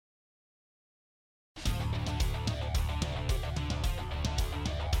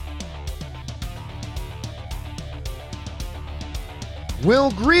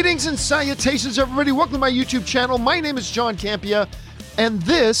Well, greetings and salutations, everybody. Welcome to my YouTube channel. My name is John Campea, and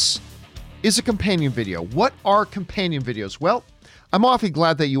this is a companion video. What are companion videos? Well, I'm awfully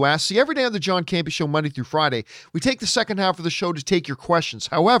glad that you asked. See, every day on the John Campea Show, Monday through Friday, we take the second half of the show to take your questions.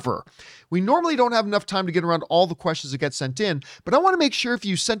 However, we normally don't have enough time to get around all the questions that get sent in, but I want to make sure if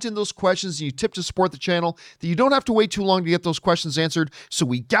you sent in those questions and you tip to support the channel, that you don't have to wait too long to get those questions answered. So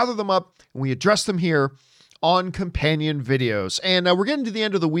we gather them up and we address them here on companion videos. And we're getting to the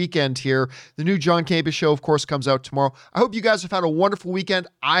end of the weekend here. The new John Campea Show, of course, comes out tomorrow. I hope you guys have had a wonderful weekend.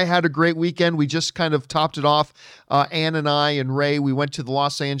 I had a great weekend. We just kind of topped it off. Ann and I and Ray, we went to the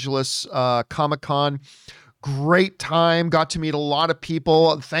Los Angeles Comic-Con. Great time. Got to meet a lot of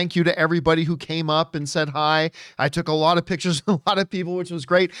people. Thank you to everybody who came up and said hi. I took a lot of pictures with a lot of people, which was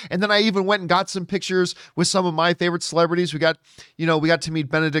great. And then I even went and got some pictures with some of my favorite celebrities. We got to meet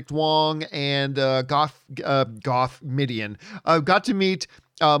Benedict Wong and Goff Midian. Got to meet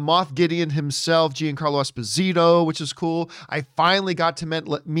Moff Gideon himself, Giancarlo Esposito, which is cool. I finally got to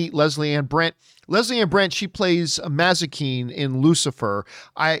meet Leslie Ann Brandt. Leslie Ann Brandt, she plays Mazikeen in Lucifer.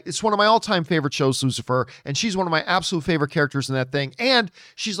 It's one of my all-time favorite shows, Lucifer, and she's one of my absolute favorite characters in that thing. And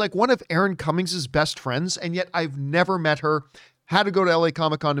she's like one of Aaron Cummings' best friends, and yet I've never met her. Had to go to LA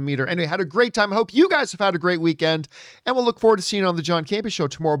Comic-Con to meet her. Anyway, had a great time. I hope you guys have had a great weekend, and we'll look forward to seeing you on the John Campea Show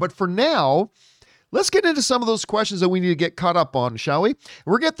tomorrow. But for now, let's get into some of those questions that we need to get caught up on, shall we?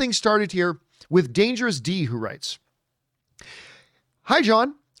 We'll get things started here with Dangerous D, who writes, "Hi,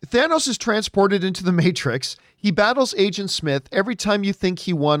 John. Thanos is transported into the Matrix. He battles Agent Smith. Every time you think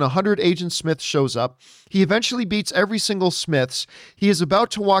he won, 100 Agent Smith shows up. He eventually beats every single Smiths. He is about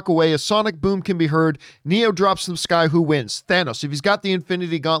to walk away. A sonic boom can be heard. Neo drops from the sky. Who wins? Thanos. If he's got the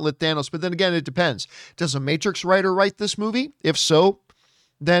Infinity Gauntlet, Thanos. But then again, it depends. Does a Matrix writer write this movie? If so,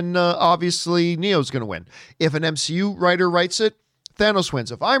 then obviously Neo's going to win. If an MCU writer writes it, Thanos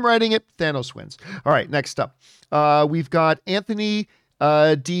wins. If I'm writing it, Thanos wins." All right, next up. We've got Anthony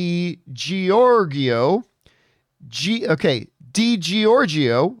Di Giorgio. Di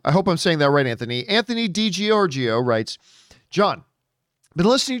Giorgio. I hope I'm saying that right, Anthony. Anthony Di Giorgio writes, "John, been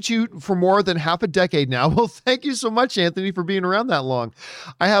listening to you for more than half a decade now." Well, thank you so much, Anthony, for being around that long.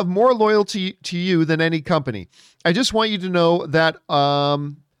 "I have more loyalty to you than any company. I just want you to know that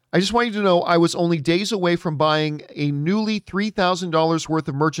I was only days away from buying a newly $3,000 worth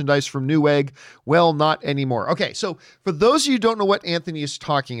of merchandise from Newegg. Well, not anymore." Okay, so for those of you who don't know what Anthony is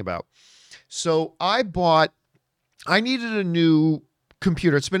talking about, so I needed a new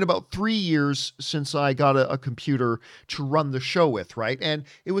computer. It's been about 3 years since I got a computer to run the show with, right? And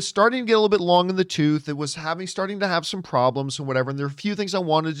it was starting to get a little bit long in the tooth. It was starting to have some problems and whatever. And there were a few things I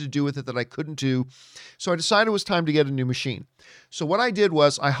wanted to do with it that I couldn't do. So I decided it was time to get a new machine. So what I did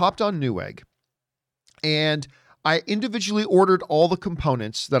was I hopped on Newegg and I individually ordered all the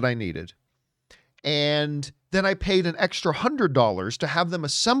components that I needed. And then I paid an extra $100 to have them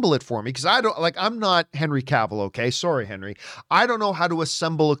assemble it for me. Because I'm not Henry Cavill, okay? Sorry, Henry. I don't know how to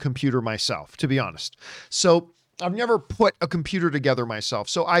assemble a computer myself, to be honest. So I've never put a computer together myself.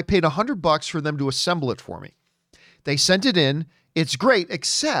 So I paid $100 for them to assemble it for me. They sent it in. It's great,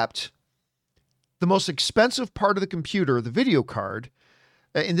 except the most expensive part of the computer, the video card,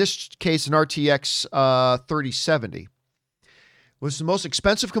 in this case, an RTX 3070, was the most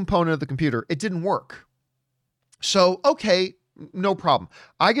expensive component of the computer. It didn't work. So, okay, no problem.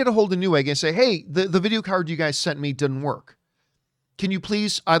 I get a hold of Newegg and say, "Hey, the video card you guys sent me didn't work. Can you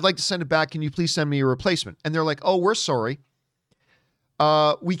please, I'd like to send it back. Can you please send me a replacement?" And they're like, "Oh, we're sorry.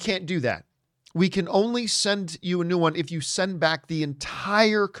 We can't do that. We can only send you a new one if you send back the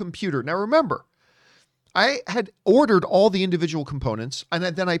entire computer." Now, remember, I had ordered all the individual components, and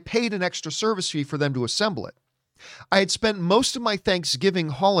then I paid an extra service fee for them to assemble it. I had spent most of my Thanksgiving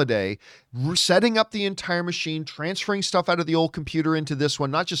holiday setting up the entire machine, transferring stuff out of the old computer into this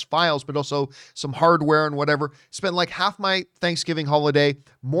one, not just files, but also some hardware and whatever. Spent like half my Thanksgiving holiday,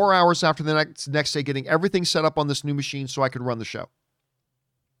 more hours after the next day, getting everything set up on this new machine so I could run the show.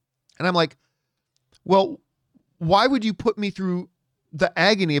 And I'm like, well, why would you put me through the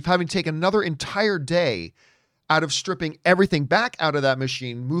agony of having to take another entire day out of stripping everything back out of that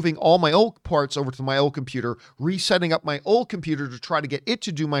machine, moving all my old parts over to my old computer, resetting up my old computer to try to get it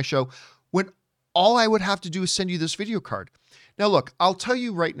to do my show, when all I would have to do is send you this video card? Now, look, I'll tell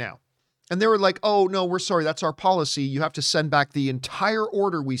you right now. And they were like, "Oh, no, we're sorry. That's our policy. You have to send back the entire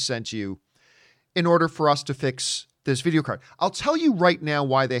order we sent you in order for us to fix this video card." I'll tell you right now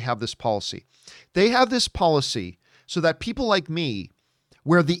why they have this policy. They have this policy so that people like me,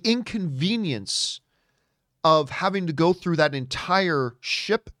 where the inconvenience of having to go through that entire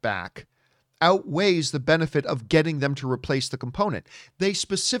ship back outweighs the benefit of getting them to replace the component. They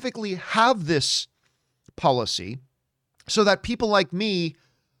specifically have this policy so that people like me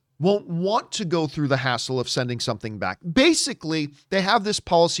won't want to go through the hassle of sending something back. Basically, they have this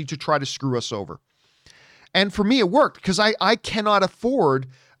policy to try to screw us over. And for me, it worked because I cannot afford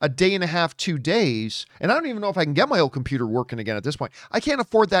a day and a half, 2 days. And I don't even know if I can get my old computer working again at this point. I can't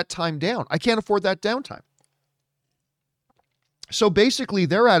afford that time down. I can't afford that downtime. So basically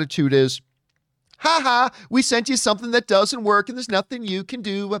their attitude is, haha, we sent you something that doesn't work and there's nothing you can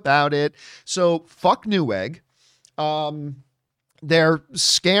do about it. So fuck Newegg. They're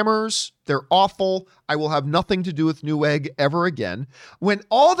scammers. They're awful. I will have nothing to do with Newegg ever again. When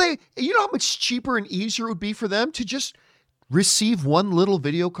you know how much cheaper and easier it would be for them to just receive one little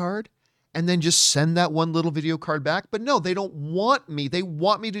video card and then just send that one little video card back? But no, they don't want me. They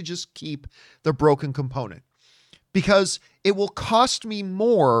want me to just keep the broken component because it will cost me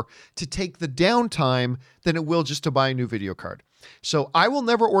more to take the downtime than it will just to buy a new video card. So I will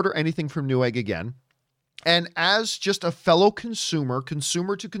never order anything from Newegg again. And as just a fellow consumer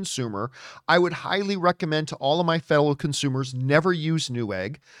to consumer, I would highly recommend to all of my fellow consumers never use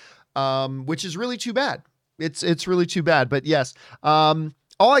Newegg, which is really too bad. It's really too bad. But yes, all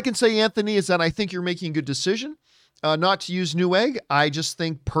I can say, Anthony, is that I think you're making a good decision not to use Newegg. I just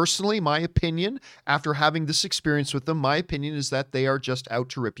think personally, my opinion, after having this experience with them, my opinion is that they are just out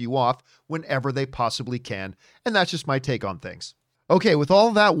to rip you off whenever they possibly can. And that's just my take on things. Okay, with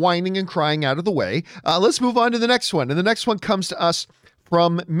all that whining and crying out of the way, let's move on to the next one. And the next one comes to us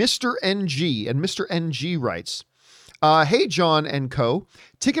from Mr. NG. And Mr. NG writes, hey, John and co.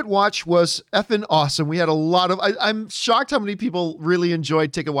 Ticket Watch was effing awesome. We had a lot of, I'm shocked how many people really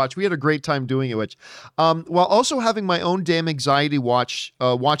enjoyed Ticket Watch. We had a great time doing it, which, while also having my own damn anxiety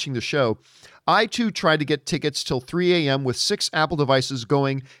watching the show, I too tried to get tickets till 3 a.m. with 6 Apple devices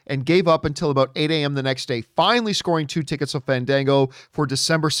going and gave up until about 8 a.m. the next day, finally scoring 2 tickets of Fandango for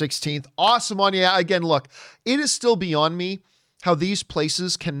December 16th. Awesome on you. Again, look, it is still beyond me how these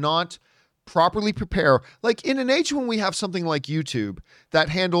places cannot properly prepare. Like in an age when we have something like YouTube that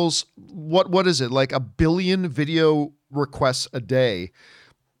handles what is it, like 1 billion video requests a day,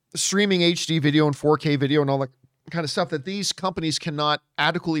 streaming HD video and 4K video and all that kind of stuff, that these companies cannot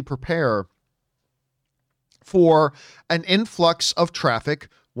adequately prepare for an influx of traffic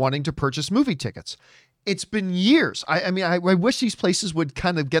wanting to purchase movie tickets. It's been years. I wish these places would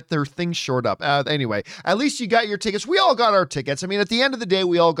kind of get their things shored up. Anyway, at least you got your tickets. We all got our tickets. I mean, at the end of the day,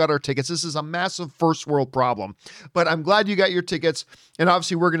 we all got our tickets. This is a massive first world problem, but I'm glad you got your tickets. And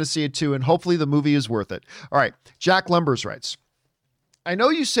obviously we're going to see it too. And hopefully the movie is worth it. All right. Jack Lumbers writes, I know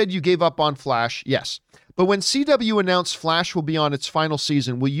you said you gave up on Flash. Yes. But when CW announced Flash will be on its final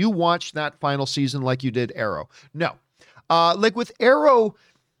season, will you watch that final season like you did Arrow? No. Like with Arrow,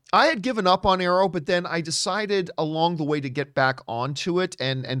 I had given up on Arrow, but then I decided along the way to get back onto it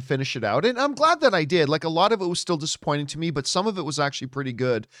and finish it out. And I'm glad that I did. Like a lot of it was still disappointing to me, but some of it was actually pretty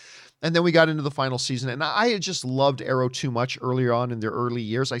good. And then we got into the final season, and I had just loved Arrow too much earlier on in their early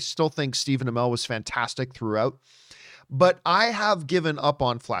years. I still think Stephen Amell was fantastic throughout. But I have given up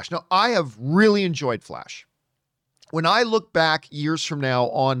on Flash. Now, I have really enjoyed Flash. When I look back years from now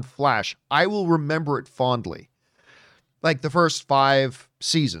on Flash, I will remember it fondly. Like the first 5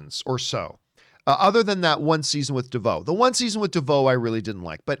 seasons or so. Other than that one season with DeVoe. The one season with DeVoe I really didn't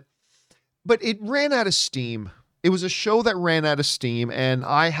like. But it ran out of steam. It was a show that ran out of steam, and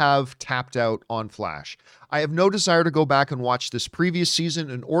I have tapped out on Flash. I have no desire to go back and watch this previous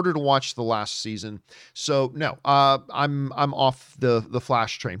season in order to watch the last season. So no, I'm off the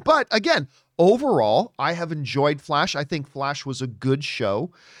Flash train. But again, overall, I have enjoyed Flash. I think Flash was a good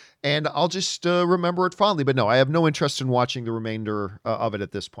show, and I'll just remember it fondly. But no, I have no interest in watching the remainder of it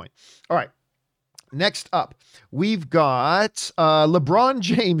at this point. All right, next up, we've got LeBron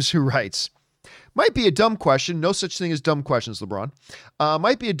James, who writes, might be a dumb question. No such thing as dumb questions, LeBron.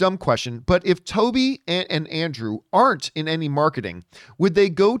 Might be a dumb question, but if Toby and Andrew aren't in any marketing, would they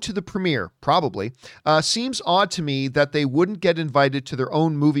go to the premiere? Probably. Seems odd to me that they wouldn't get invited to their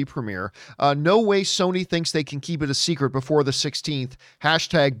own movie premiere. No way Sony thinks they can keep it a secret before the 16th.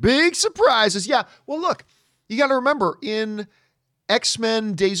 Hashtag big surprises. Yeah, well, look, you got to remember, in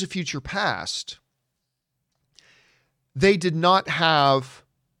X-Men Days of Future Past, they did not have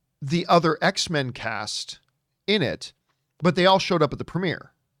the other X-Men cast in it, but they all showed up at the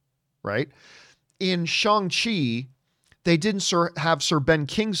premiere, right? In Shang-Chi, they didn't have Sir Ben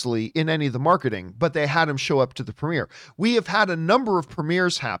Kingsley in any of the marketing, but they had him show up to the premiere. We have had a number of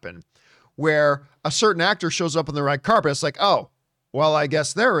premieres happen where a certain actor shows up on the red carpet. It's like, oh, well, I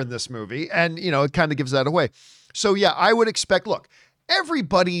guess they're in this movie. And, it kind of gives that away. So yeah, I would expect, look,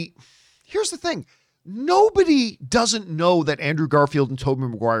 everybody, here's the thing. Nobody doesn't know that Andrew Garfield and Tobey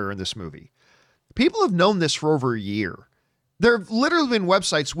Maguire are in this movie. People have known this for over a year. There have literally been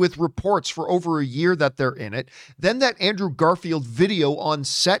websites with reports for over a year that they're in it. Then that Andrew Garfield video on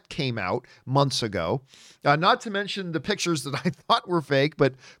set came out months ago. Not to mention the pictures that I thought were fake,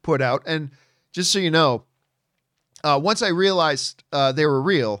 but put out. And just so you know, once I realized they were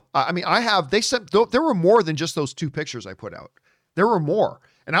real, there were more than just those 2 pictures I put out. There were more.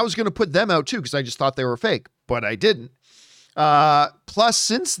 And I was going to put them out too, because I just thought they were fake, but I didn't. Plus,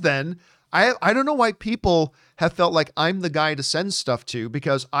 since then, I don't know why people have felt like I'm the guy to send stuff to,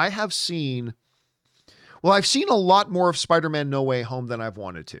 because I've seen a lot more of Spider-Man No Way Home than I've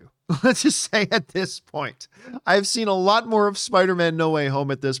wanted to. Let's just say at this point, I've seen a lot more of Spider-Man No Way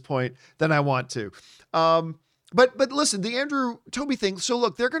Home at this point than I want to. But listen, the Andrew Tobey thing. So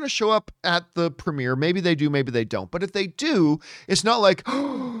look, they're going to show up at the premiere. Maybe they do, maybe they don't. But if they do, it's not like,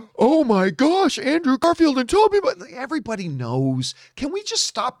 oh my gosh, Andrew Garfield and Tobey. But everybody knows. Can we just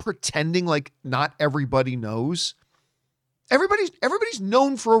stop pretending like not everybody knows? Everybody's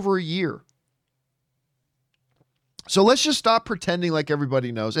known for over a year. So let's just stop pretending like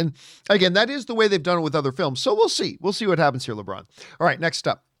everybody knows. And again, that is the way they've done it with other films. So we'll see. We'll see what happens here, LeBron. All right, next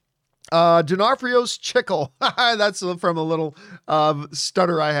up. D'Onofrio's Chickle. That's from a little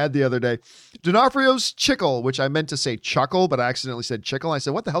stutter I had the other day. D'Onofrio's Chickle, which I meant to say chuckle, but I accidentally said chickle. I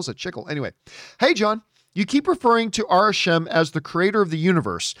said, what the hell's a chickle? Anyway, hey, John, you keep referring to Arashem as the creator of the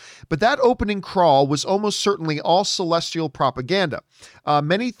universe, but that opening crawl was almost certainly all celestial propaganda.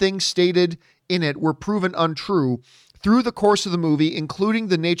 Many things stated in it were proven untrue through the course of the movie, including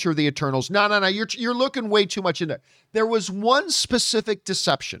the nature of the Eternals. No, you're looking way too much into it. There was one specific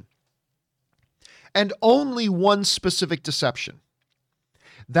deception. And only one specific deception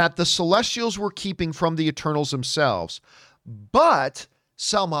that the Celestials were keeping from the Eternals themselves. But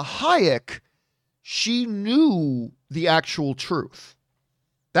Salma Hayek, she knew the actual truth.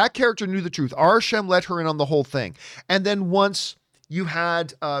 That character knew the truth. Arashem let her in on the whole thing. And then once you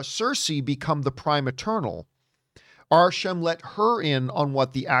had Cersei become the Prime Eternal, Arashem let her in on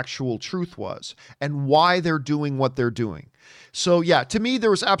what the actual truth was and why they're doing what they're doing. So yeah, to me, there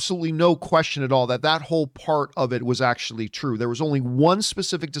was absolutely no question at all that whole part of it was actually true. There was only one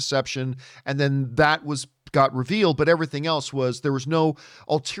specific deception, and then that got revealed, but everything else there was no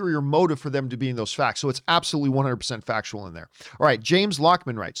ulterior motive for them to be in those facts. So it's absolutely 100% factual in there. All right, James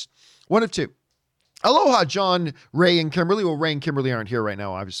Lockman writes, 1 of 2. Aloha, John, Ray, and Kimberly. Well, Ray and Kimberly aren't here right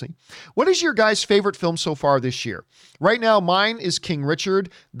now, obviously. What is your guys' favorite film so far this year? Right now, mine is King Richard.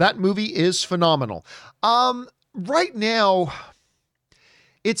 That movie is phenomenal. Right now,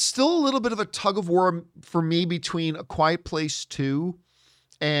 it's still a little bit of a tug of war for me between A Quiet Place 2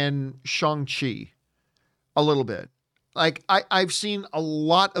 and Shang-Chi. A little bit. Like, I've seen a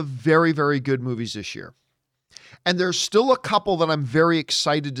lot of very, very good movies this year. And there's still a couple that I'm very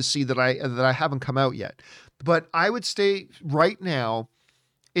excited to see that I haven't come out yet. But I would say right now,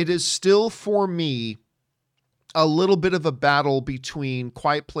 it is still for me a little bit of a battle between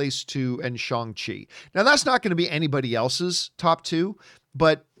Quiet Place 2 and Shang-Chi. Now, that's not going to be anybody else's top 2,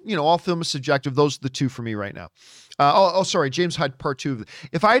 but all film is subjective. Those are the 2 for me right now. Sorry, James Hyde, part 2.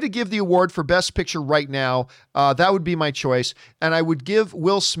 If I had to give the award for Best Picture right now, that would be my choice. And I would give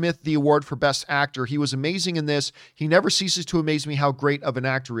Will Smith the award for Best Actor. He was amazing in this. He never ceases to amaze me how great of an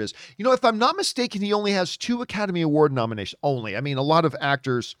actor is. If I'm not mistaken, he only has 2 Academy Award nominations. Only. I mean, a lot of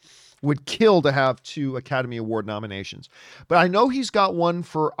actors would kill to have 2 Academy Award nominations. But I know he's got one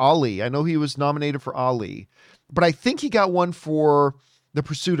for Ali. I know he was nominated for Ali. But I think he got one for The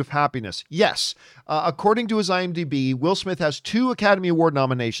Pursuit of Happiness. Yes. According to his IMDb, Will Smith has 2 Academy Award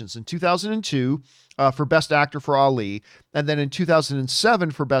nominations in 2002 for Best Actor for Ali, and then in 2007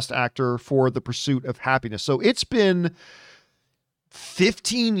 for Best Actor for The Pursuit of Happiness. So it's been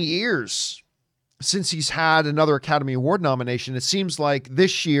 15 years since he's had another Academy Award nomination. It seems like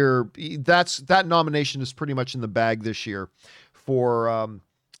this year, that nomination is pretty much in the bag this year for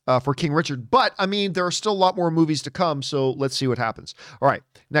King Richard. But, I mean, there are still a lot more movies to come, so let's see what happens. All right,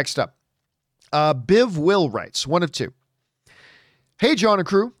 next up. Biv Will writes, 1 of 2. Hey, John and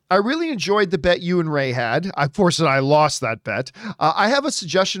crew. I really enjoyed the bet you and Ray had. Unfortunately, I lost that bet. I have a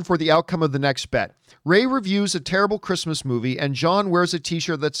suggestion for the outcome of the next bet. Ray reviews a terrible Christmas movie, and John wears a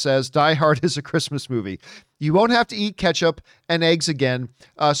t-shirt that says Die Hard is a Christmas movie. You won't have to eat ketchup and eggs again,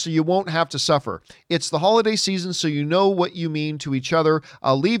 so you won't have to suffer. It's the holiday season, so you know what you mean to each other.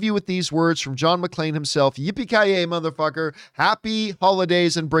 I'll leave you with these words from John McClane himself. Yippee-ki-yay, motherfucker. Happy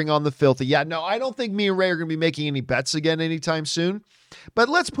holidays and bring on the filthy. Yeah, no, I don't think me and Ray are going to be making any bets again anytime soon. But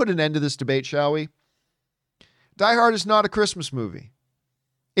let's put an end to this debate, shall we? Die Hard is not a Christmas movie.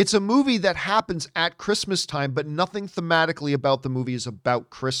 It's a movie that happens at Christmas time, but nothing thematically about the movie is about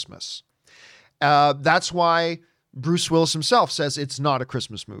Christmas. That's why Bruce Willis himself says it's not a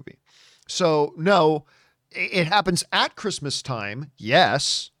Christmas movie. So no, it happens at Christmas time,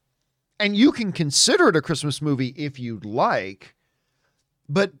 yes, and you can consider it a Christmas movie if you'd like,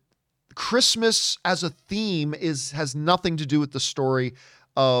 but Christmas as a theme has nothing to do with the story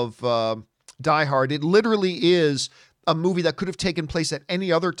of Die Hard. It literally is a movie that could have taken place at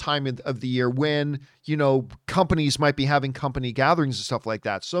any other time of the year when, companies might be having company gatherings and stuff like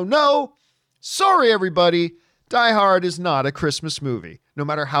that. So no, sorry, everybody. Die Hard is not a Christmas movie, no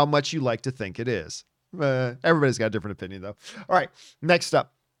matter how much you like to think it is. Everybody's got a different opinion, though. All right, next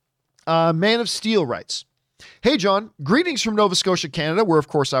up. Man of Steel writes, "Hey, John, greetings from Nova Scotia, Canada, where, of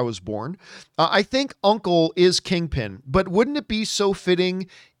course, I was born. I think Uncle is Kingpin, but wouldn't it be so fitting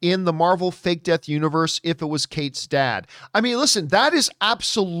in the Marvel fake death universe if it was Kate's dad?" I mean, listen, that is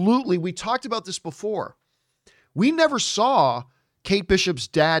absolutely, we talked about this before. We never saw Kate Bishop's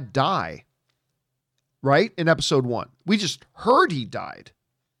dad die, right? In episode 1. We just heard he died.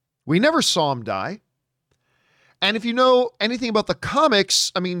 We never saw him die. And if you know anything about the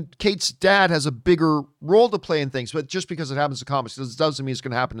comics, I mean, Kate's dad has a bigger role to play in things, but just because it happens in comics doesn't mean it's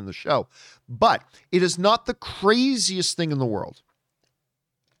going to happen in the show. But it is not the craziest thing in the world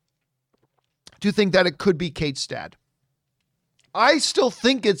to think that it could be Kate's dad. I still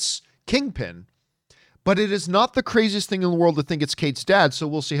think it's Kingpin, but it is not the craziest thing in the world to think it's Kate's dad, so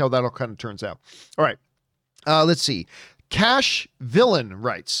we'll see how that all kind of turns out. All right, let's see. Cash Villain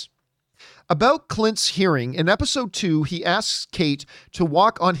writes, about Clint's hearing, in episode 2, he asks Kate to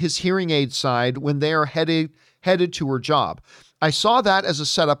walk on his hearing aid side when they are headed to her job. I saw that as a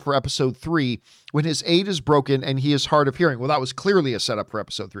setup for episode 3 when his aid is broken and he is hard of hearing. Well, that was clearly a setup for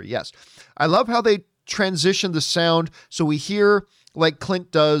episode 3, yes. I love how they transition the sound so we hear like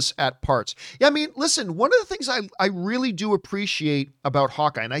Clint does at parts. Yeah, I mean, listen, one of the things I really do appreciate about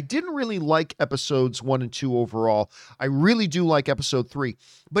Hawkeye, and I didn't really like episodes 1 and 2 overall. I really do like episode 3.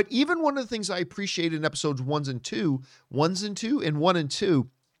 But even one of the things I appreciate in episodes 1 and 2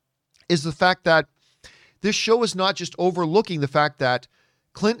 is the fact that this show is not just overlooking the fact that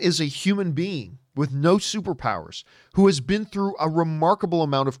Clint is a human being with no superpowers who has been through a remarkable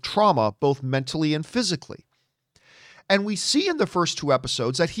amount of trauma, both mentally and physically. And we see in the first 2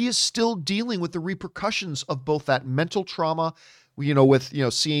 episodes that he is still dealing with the repercussions of both that mental trauma,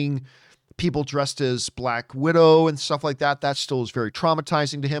 with seeing people dressed as Black Widow and stuff like that. That still is very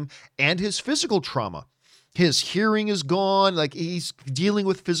traumatizing to him, and his physical trauma. His hearing is gone. Like, he's dealing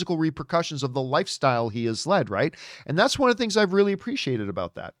with physical repercussions of the lifestyle he has led, right? And that's one of the things I've really appreciated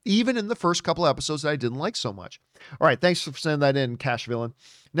about that, even in the first couple episodes that I didn't like so much. All right, thanks for sending that in, Cash Villain.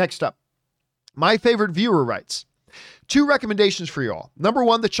 Next up, my favorite viewer writes, 2 recommendations for you all. Number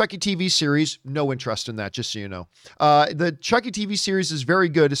 1, the Chucky TV series. No interest in that, just so you know. The Chucky TV series is very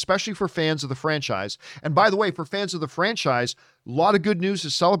good, especially for fans of the franchise. And by the way, for fans of the franchise, a lot of good news to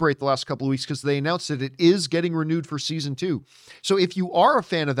celebrate the last couple of weeks because they announced that it is getting renewed for season 2. So if you are a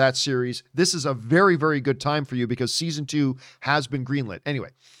fan of that series, this is a very, very good time for you because season 2 has been greenlit. Anyway,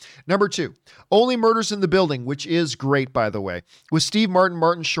 number 2, Only Murders in the Building, which is great, by the way, with Steve Martin,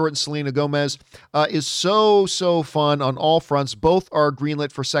 Martin Short, and Selena Gomez, is so fun on all fronts. Both are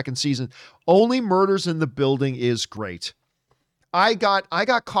greenlit for second season. Only Murders in the Building is great. I got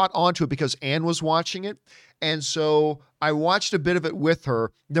caught onto it because Anne was watching it, and so I watched a bit of it with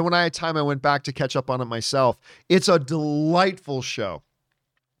her. Then when I had time, I went back to catch up on it myself. It's a delightful show.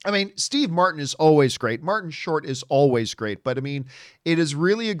 I mean, Steve Martin is always great. Martin Short is always great. But I mean, it is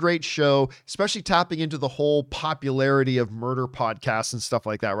really a great show, especially tapping into the whole popularity of murder podcasts and stuff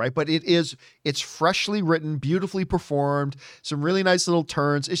like that, right? But it's freshly written, beautifully performed, some really nice little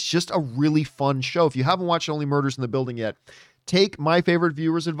turns. It's just a really fun show. If you haven't watched Only Murders in the Building yet, take my favorite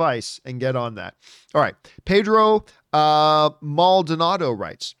viewer's advice and get on that. All right. Pedro Maldonado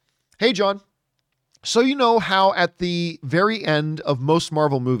writes, "Hey, John. So you know how at the very end of most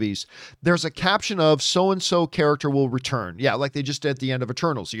Marvel movies, there's a caption of so-and-so character will return. Yeah, like they just did at the end of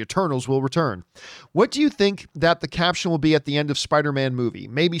Eternals. The Eternals will return. What do you think that the caption will be at the end of Spider-Man movie?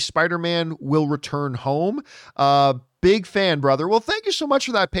 Maybe Spider-Man will return home? Big fan, brother." Well, thank you so much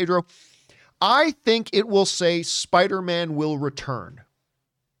for that, Pedro. I think it will say Spider-Man will return.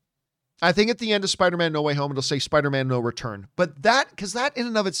 I think at the end of Spider-Man No Way Home, it'll say Spider-Man No Return. But because that in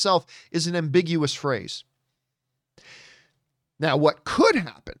and of itself is an ambiguous phrase. Now, what could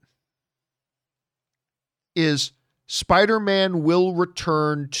happen is Spider-Man will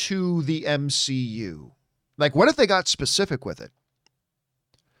return to the MCU. Like, what if they got specific with it?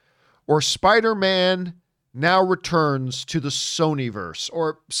 Or Spider-Man now returns to the Sonyverse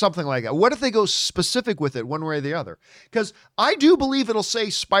or something like that? What if they go specific with it one way or the other? Because I do believe it'll say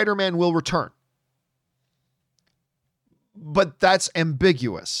Spider-Man will return. But that's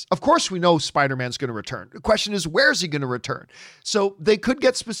ambiguous. Of course, we know Spider-Man's going to return. The question is, where's he going to return? So they could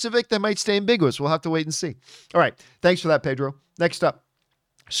get specific. They might stay ambiguous. We'll have to wait and see. All right. Thanks for that, Pedro. Next up,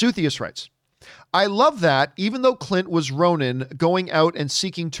 Suthius writes, I love that even though Clint was Ronin going out and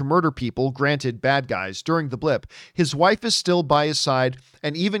seeking to murder people, granted bad guys, during the blip, his wife is still by his side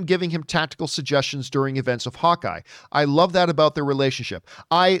and even giving him tactical suggestions during events of Hawkeye. I love that about their relationship.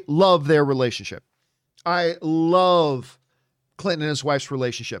 I love their relationship. I love Clinton and his wife's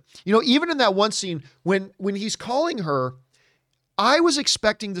relationship. You know, even in that one scene when he's calling her, I was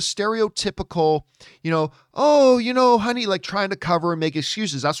expecting the stereotypical, oh, honey, like trying to cover and make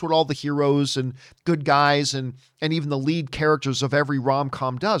excuses. That's what all the heroes and good guys and even the lead characters of every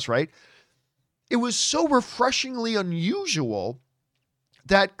rom-com does, right? It was so refreshingly unusual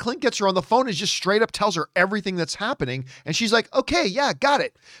that Clint gets her on the phone and just straight up tells her everything that's happening. And she's like, okay, yeah, got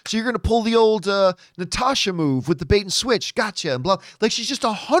it. So you're going to pull the old Natasha move with the bait and switch. Gotcha. And blah. Like she's just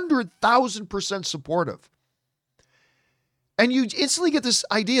 100,000% supportive. And you instantly get this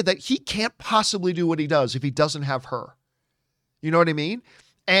idea that he can't possibly do what he does if he doesn't have her. You know what I mean?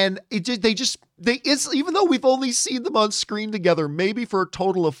 And even though we've only seen them on screen together, maybe for a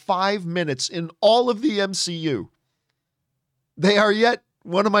total of 5 minutes in all of the MCU, they are yet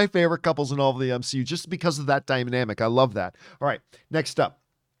one of my favorite couples in all of the MCU just because of that dynamic. I love that. All right, next up.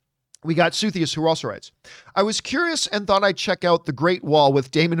 We got Suthius, who also writes, I was curious and thought I'd check out The Great Wall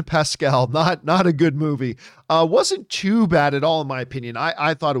with Damon and Pascal. Not a good movie. Wasn't too bad at all, in my opinion.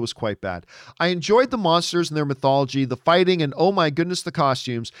 I thought it was quite bad. I enjoyed the monsters and their mythology, the fighting, and oh my goodness, the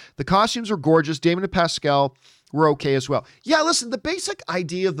costumes. The costumes were gorgeous. Damon and Pascal were okay as well. Yeah, listen, the basic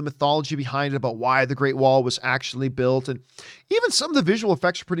idea of the mythology behind it about why the Great Wall was actually built, and even some of the visual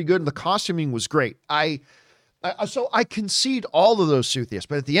effects are pretty good, and the costuming was great. So I concede all of those, Suthius,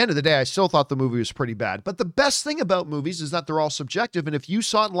 but at the end of the day, I still thought the movie was pretty bad. But the best thing about movies is that they're all subjective, and if you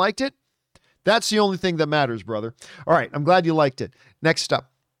saw it and liked it, that's the only thing that matters, brother. All right, I'm glad you liked it. Next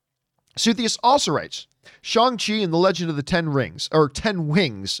up, Suthius also writes, Shang-Chi and the Legend of the 10 Rings, or 10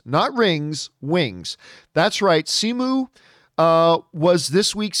 Wings, not rings, wings. That's right, Simu was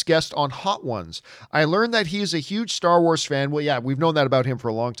this week's guest on Hot Ones. I learned that he is a huge Star Wars fan. Well, yeah, we've known that about him for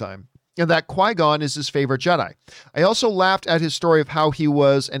a long time. And that Qui-Gon is his favorite Jedi. I also laughed at his story of how he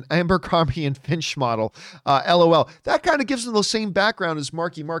was an Abercrombie and Finch model. LOL. That kind of gives him the same background as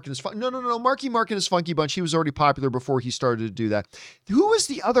Marky Mark and his No. Marky Mark and his Funky Bunch. He was already popular before he started to do that. Who was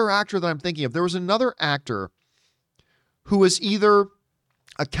the other actor that I'm thinking of? There was another actor who was either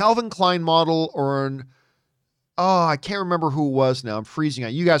a Calvin Klein model or I can't remember who it was now. I'm freezing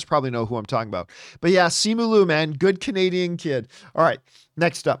out. You guys probably know who I'm talking about. But yeah, Simu Liu, man. Good Canadian kid. All right.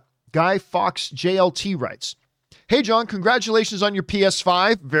 Next up. Guy Fox JLT writes, Hey, John, congratulations on your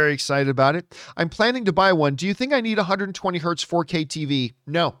PS5. Very excited about it. I'm planning to buy one. Do you think I need 120 hertz 4K TV?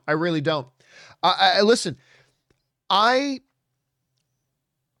 No, I really don't. Listen, when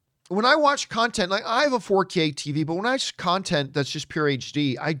I watch content, like I have a 4K TV, but when I watch content that's just pure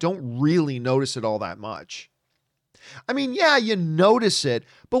HD, I don't really notice it all that much. I mean, yeah, you notice it,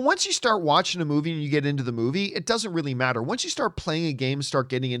 but once you start watching a movie and you get into the movie, it doesn't really matter. Once you start playing a game, start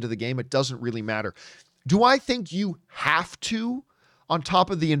getting into the game, it doesn't really matter. Do I think you have to, on top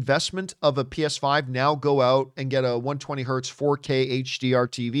of the investment of a PS5, now go out and get a 120 hertz 4K HDR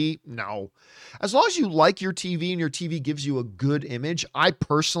TV? No. As long as you like your TV and your TV gives you a good image, I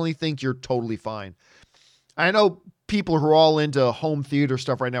personally think you're totally fine. I know people who are all into home theater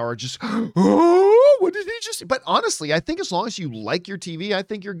stuff right now are just, oh, what did he just, but honestly, I think as long as you like your TV, I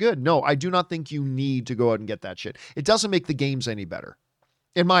think you're good. No, I do not think you need to go out and get that shit. It doesn't make the games any better.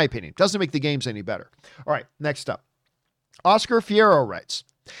 In my opinion, it doesn't make the games any better. All right, next up. Oscar Fierro writes,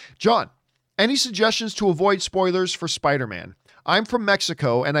 John, any suggestions to avoid spoilers for Spider-Man? I'm from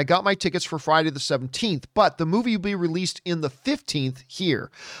Mexico and I got my tickets for Friday the 17th, but the movie will be released in the 15th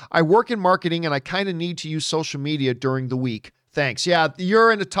here. I work in marketing and I kind of need to use social media during the week. Thanks. Yeah,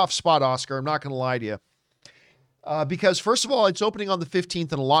 you're in a tough spot, Oscar. I'm not going to lie to you. Because first of all, it's opening on the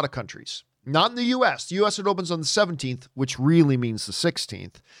 15th in a lot of countries. Not in the U.S. The U.S. it opens on the 17th, which really means the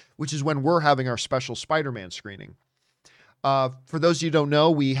 16th, which is when we're having our special Spider-Man screening. For those of you who don't know,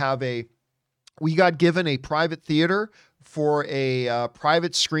 we got given a private theater for a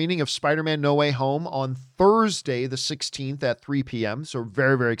private screening of Spider-Man No Way Home on Thursday, the 16th at 3 p.m. So we're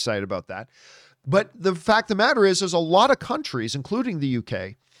very, very excited about that. But the fact of the matter is there's a lot of countries, including the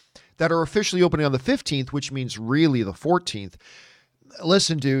UK, that are officially opening on the 15th, which means really the 14th.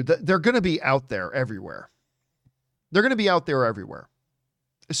 Listen, dude, they're going to be out there everywhere. They're going to be out there everywhere.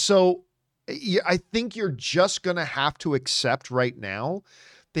 So I think you're just going to have to accept right now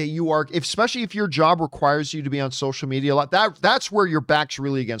that you are, especially if your job requires you to be on social media a lot, that's where your back's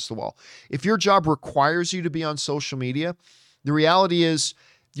really against the wall. If your job requires you to be on social media, the reality is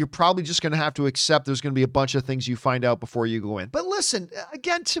you're probably just going to have to accept there's going to be a bunch of things you find out before you go in. But listen,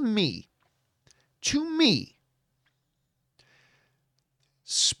 again, to me,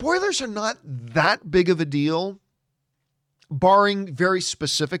 spoilers are not that big of a deal, barring very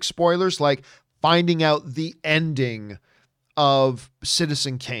specific spoilers, like finding out the ending of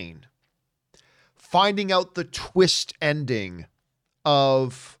Citizen Kane, finding out the twist ending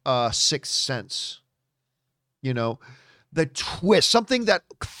of Sixth Sense, the twist, something that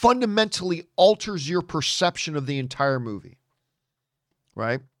fundamentally alters your perception of the entire movie,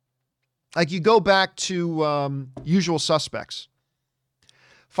 right? Like you go back to Usual Suspects,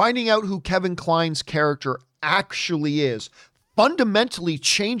 finding out who Kevin Kline's character actually is fundamentally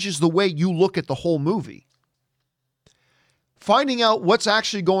changes the way you look at the whole movie. Finding out what's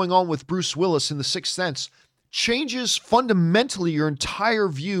actually going on with Bruce Willis in The Sixth Sense changes fundamentally your entire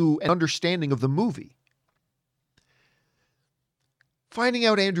view and understanding of the movie. Finding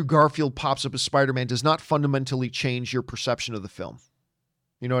out Andrew Garfield pops up as Spider-Man does not fundamentally change your perception of the film.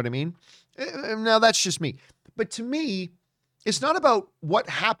 You know what I mean? Now, that's just me. But to me, it's not about what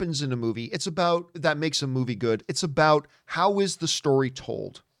happens in a movie. It's about that makes a movie good. It's about how is the story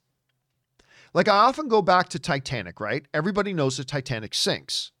told. Like I often go back to Titanic, right? Everybody knows that Titanic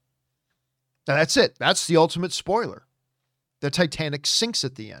sinks. Now that's it. That's the ultimate spoiler. The Titanic sinks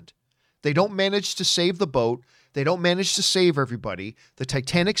at the end. They don't manage to save the boat. They don't manage to save everybody. The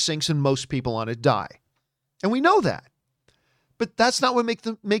Titanic sinks and most people on it die. And we know that. But that's not what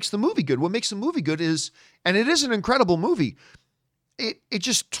makes the movie good. What makes the movie good is, and it is an incredible movie,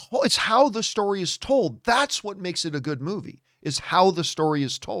 it's how the story is told. That's what makes it a good movie, is how the story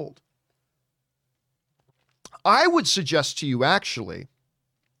is told. I would suggest to you, actually,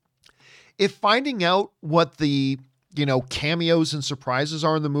 if finding out what the, cameos and surprises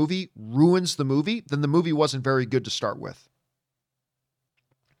are in the movie ruins the movie, then the movie wasn't very good to start with.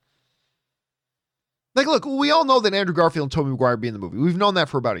 Like, look, we all know that Andrew Garfield and Tobey Maguire be in the movie. We've known that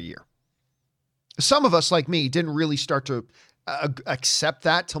for about a year. Some of us, like me, didn't really start to accept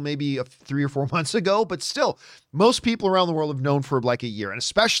that till maybe 3 or 4 months ago, but still, most people around the world have known for like a year, and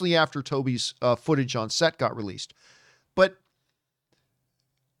especially after Tobey's footage on set got released. But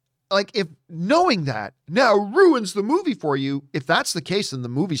like, if knowing that now ruins the movie for you, if that's the case, then the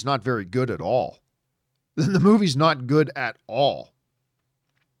movie's not very good at all. Then the movie's not good at all.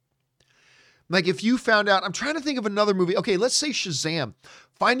 Like if you found out, I'm trying to think of another movie. Okay, let's say Shazam.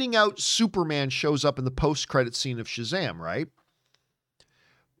 Finding out Superman shows up in the post-credit scene of Shazam, right?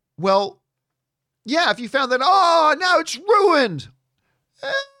 Well, yeah, if you found that, now it's ruined.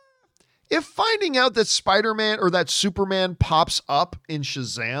 If finding out that Spider-Man or that Superman pops up in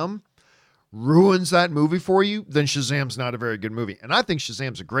Shazam ruins that movie for you, then Shazam's not a very good movie. And I think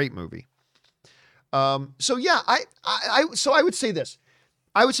Shazam's a great movie. So yeah, I would say this.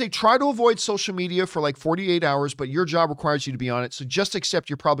 I would say try to avoid social media for like 48 hours, but your job requires you to be on it. So just accept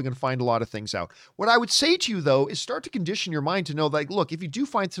you're probably going to find a lot of things out. What I would say to you, though, is start to condition your mind to know, like, look, if you do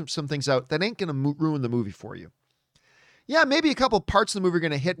find some things out, that ain't going to ruin the movie for you. Yeah, maybe a couple parts of the movie are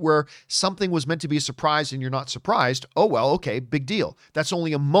going to hit where something was meant to be a surprise and you're not surprised. Oh, well, okay, big deal. That's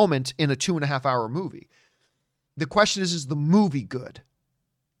only a moment in a 2.5 hour movie. The question is the movie good?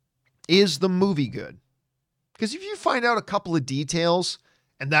 Is the movie good? Because if you find out a couple of details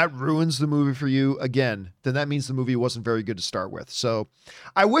and that ruins the movie for you, again, then that means the movie wasn't very good to start with. So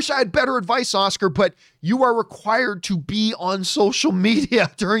I wish I had better advice, Oscar, but you are required to be on social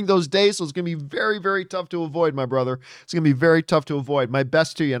media during those days. So it's going to be very, very tough to avoid, my brother. It's going to be very tough to avoid. My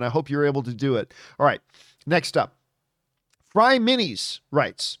best to you, and I hope you're able to do it. All right, next up. Fry Minis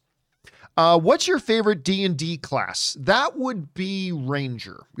writes, what's your favorite D&D class? That would be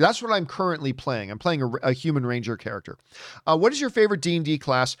Ranger. That's what I'm currently playing. I'm playing a human Ranger character. What is your favorite D&D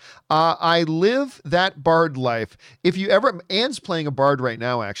class? I live that bard life. If you ever, Anne's playing a bard right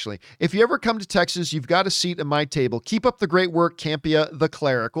now, actually. If you ever come to Texas, you've got a seat at my table. Keep up the great work, Campia the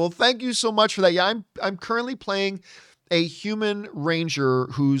Cleric. Well, thank you so much for that. Yeah, I'm currently playing a human Ranger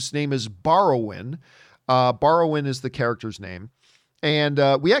whose name is Borrowin. Borrowin is the character's name. And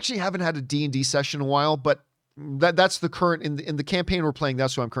we actually haven't had a D&D session in a while, but that's the current, in the campaign we're playing,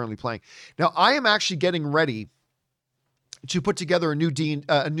 that's what I'm currently playing. Now, I am actually getting ready to put together a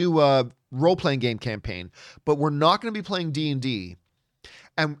new role-playing game campaign, but we're not going to be playing D&D.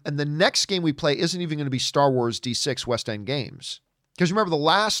 And the next game we play isn't even going to be Star Wars D6 West End Games. Because remember, the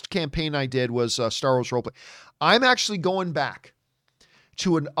last campaign I did was Star Wars roleplay. I'm actually going back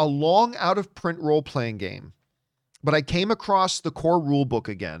to a long out-of-print role-playing game, but I came across the core rule book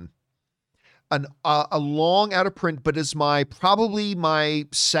again. A long out-of-print, but is probably my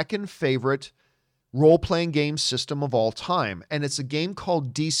second favorite role-playing game system of all time. And it's a game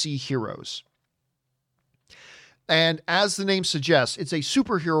called DC Heroes. And as the name suggests, it's a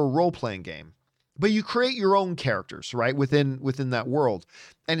superhero role-playing game. But you create your own characters, right, within that world.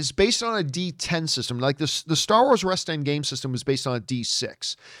 And it's based on a D10 system. Like the Star Wars Rest End game system was based on a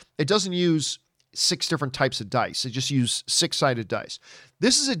D6. It doesn't use 6 different types of dice. It just uses 6-sided dice.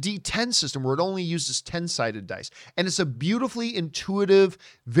 This is a D10 system where it only uses 10-sided dice. And it's a beautifully intuitive,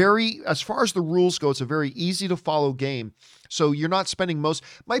 as far as the rules go, it's a very easy to follow game. So you're not spending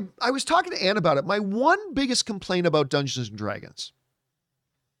I was talking to Ann about it. My one biggest complaint about Dungeons and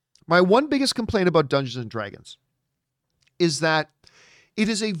Dragons is that it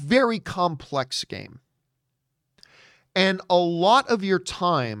is a very complex game. And a lot of your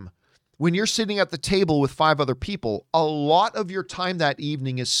time, when you're sitting at the table with 5 other people, a lot of your time that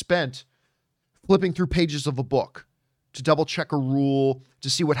evening is spent flipping through pages of a book to double check a rule, to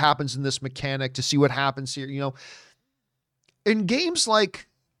see what happens in this mechanic, to see what happens here, In games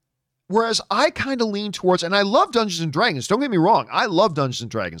whereas I kind of lean towards, and I love Dungeons and Dragons, don't get me wrong, I love Dungeons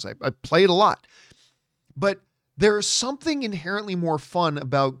and Dragons, I play it a lot, but there is something inherently more fun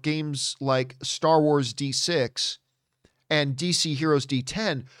about games like Star Wars D6 and DC Heroes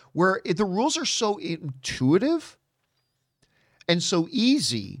D10, where the rules are so intuitive and so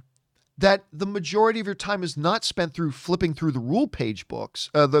easy that the majority of your time is not spent through flipping through the rule page books,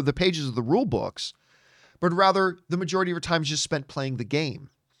 the pages of the rule books, but rather the majority of your time is just spent playing the game.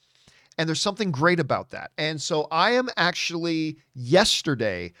 And there's something great about that. And so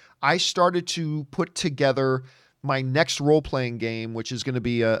yesterday, I started to put together my next role-playing game, which is going to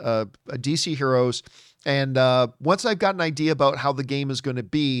be a DC Heroes. And once I've got an idea about how the game is going to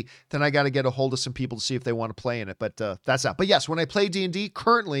be, then I got to get a hold of some people to see if they want to play in it. But that's that. But yes, when I play D&D,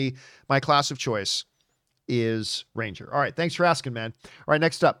 currently my class of choice is Ranger. All right, thanks for asking, man. All right,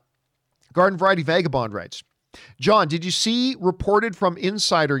 next up, Garden Variety Vagabond writes, John, did you see reported from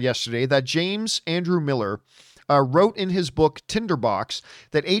Insider yesterday that James Andrew Miller wrote in his book Tinderbox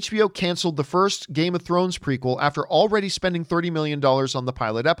that HBO canceled the first Game of Thrones prequel after already spending $30 million on the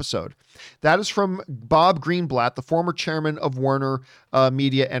pilot episode? That is from Bob Greenblatt, the former chairman of Warner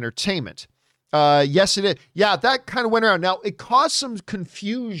Media Entertainment. Yes, it is. Yeah, that kind of went around. Now, it caused some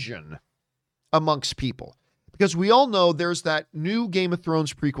confusion amongst people, because we all know there's that new Game of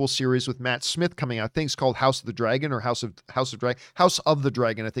Thrones prequel series with Matt Smith coming out. I think it's called House of the Dragon or House of the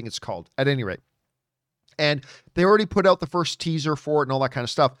Dragon, I think it's called, at any rate. And they already put out the first teaser for it and all that kind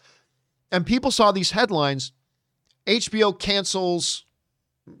of stuff. And people saw these headlines, HBO cancels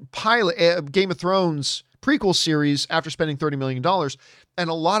pilot Game of Thrones prequel series after spending $30 million. And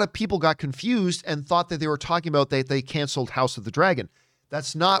a lot of people got confused and thought that they were talking about that they canceled House of the Dragon.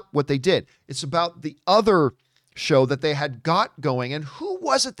 That's not what they did. It's about the other show that they had got going. And who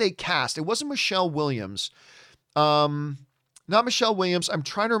was it they cast? It wasn't Michelle Williams. Not Michelle Williams. I'm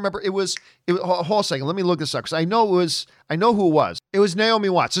trying to remember. Hold on a second. Let me look this up, because I know who it was. It was Naomi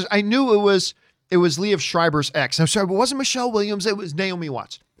Watts. I knew it was Liev Schreiber's ex. I'm sorry, but it wasn't Michelle Williams. It was Naomi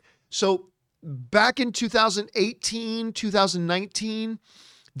Watts. So back in 2018, 2019,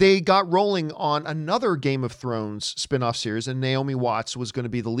 they got rolling on another Game of Thrones spinoff series, and Naomi Watts was going to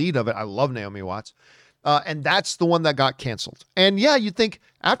be the lead of it. I love Naomi Watts. And that's the one that got canceled. And yeah, you'd think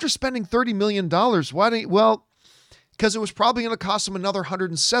after spending $30 million, because it was probably going to cost them another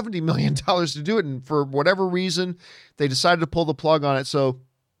 $170 million to do it. And for whatever reason, they decided to pull the plug on it. So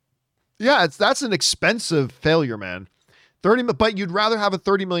yeah, that's an expensive failure, man. But you'd rather have a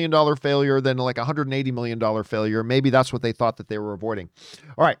 $30 million failure than like a $180 million failure. Maybe that's what they thought that they were avoiding.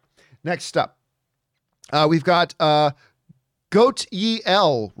 All right, next up, we've got Goat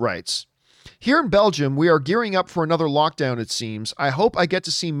L writes, here in Belgium, we are gearing up for another lockdown, it seems. I hope I get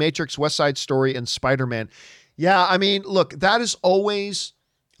to see Matrix, West Side Story, and Spider-Man. Yeah, I mean, look, that is always,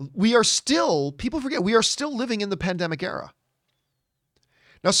 people forget, we are still living in the pandemic era.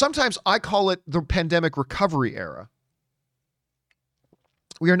 Now, sometimes I call it the pandemic recovery era.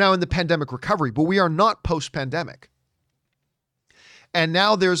 We are now in the pandemic recovery, but we are not post-pandemic. And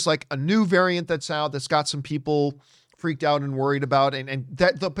now there's like a new variant that's out that's got some people freaked out and worried about, and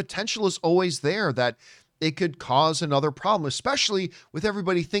that the potential is always there that it could cause another problem, especially with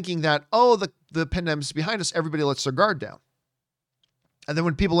everybody thinking that, the pandemic is behind us, everybody lets their guard down. And then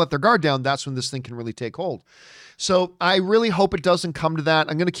when people let their guard down, that's when this thing can really take hold. So I really hope it doesn't come to that.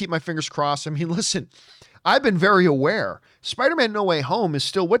 I'm going to keep my fingers crossed. I mean, listen, I've been very aware. Spider-Man No Way Home is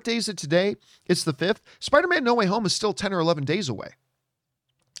still, what day is it today? It's the 5th. Spider-Man No Way Home is still 10 or 11 days away.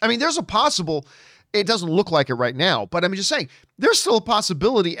 I mean, there's a possible, it doesn't look like it right now, but I'm just saying, there's still a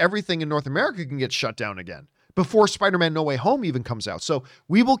possibility everything in North America can get shut down again before Spider-Man No Way Home even comes out. So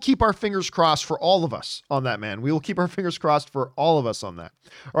we will keep our fingers crossed for all of us on that, man. We will keep our fingers crossed for all of us on that.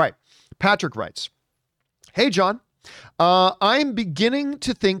 All right. Patrick writes, "Hey, John, I'm beginning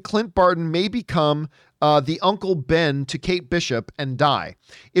to think Clint Barton may become the Uncle Ben to Kate Bishop and die.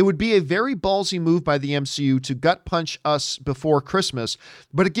 It would be a very ballsy move by the MCU to gut punch us before Christmas,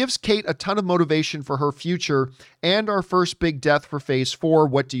 but it gives Kate a ton of motivation for her future and our first big death for Phase 4.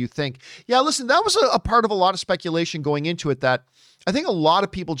 What do you think?" Yeah, listen, that was a part of a lot of speculation going into it that I think a lot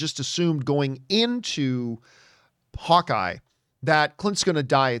of people just assumed going into Hawkeye that Clint's going to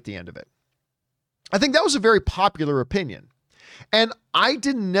die at the end of it. I think that was a very popular opinion. And I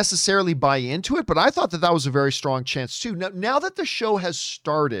didn't necessarily buy into it, but I thought that was a very strong chance too. Now that the show has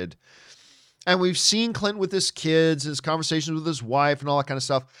started and we've seen Clint with his kids, his conversations with his wife and all that kind of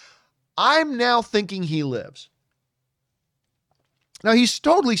stuff, I'm now thinking he lives. Now he's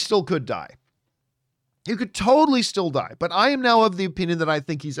totally still could die. He could totally still die, but I am now of the opinion that I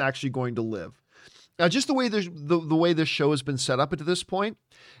think he's actually going to live. Now, just the way the way this show has been set up at this point.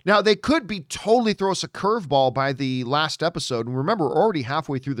 Now, they could be totally throw us a curveball by the last episode. And remember, we're already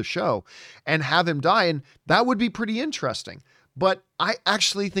halfway through the show and have him die. And that would be pretty interesting. But I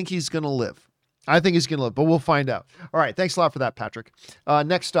actually think he's going to live. I think he's going to live, but we'll find out. All right. Thanks a lot for that, Patrick.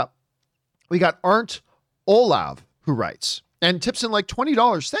 Next up, we got Arndt Olav, who writes and tips in like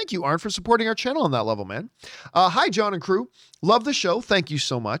 $20. Thank you, Arndt, for supporting our channel on that level, man. Hi, John and crew. Love the show. Thank you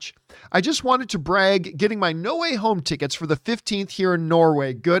so much. I just wanted to brag getting my No Way Home tickets for the 15th here in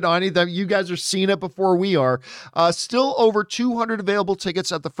Norway. Good, Ani, that you guys are seeing it before we are. Still over 200 available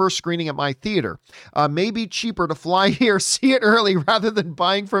tickets at the first screening at my theater. Maybe cheaper to fly here, see it early rather than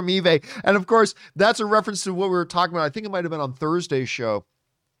buying from eBay. And of course, that's a reference to what we were talking about. I think it might have been on Thursday's show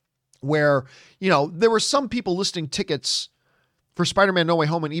where, there were some people listing tickets for Spider-Man No Way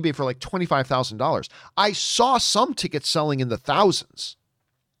Home on eBay for like $25,000. I saw some tickets selling in the thousands.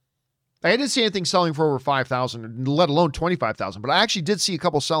 I didn't see anything selling for over 5,000, let alone 25,000, but I actually did see a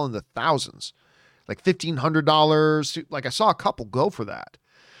couple sell in the thousands, like $1,500. Like I saw a couple go for that.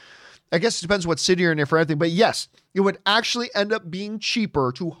 I guess it depends what city you're in for everything, but yes, it would actually end up being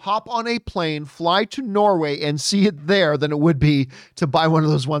cheaper to hop on a plane, fly to Norway and see it there than it would be to buy one of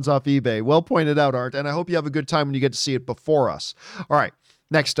those ones off eBay. Well pointed out, Art, and I hope you have a good time when you get to see it before us. All right,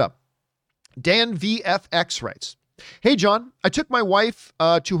 next up, Dan VFX writes, "Hey, John, I took my wife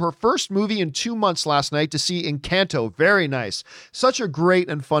to her first movie in 2 months last night to see Encanto. Very nice. Such a great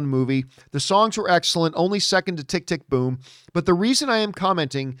and fun movie. The songs were excellent, only second to Tick, Tick, Boom. But the reason I am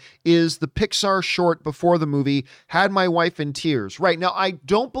commenting is the Pixar short before the movie had my wife in tears." Right. Now, I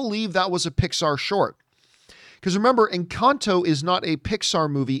don't believe that was a Pixar short. Because remember, Encanto is not a Pixar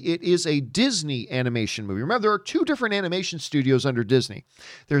movie. It is a Disney animation movie. Remember, there are two different animation studios under Disney.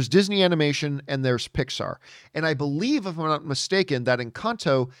 There's Disney Animation and there's Pixar. And I believe, if I'm not mistaken, that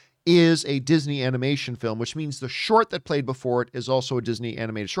Encanto is a Disney animation film, which means the short that played before it is also a Disney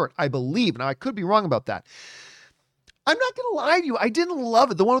animated short. I believe. Now, I could be wrong about that. I'm not going to lie to you. I didn't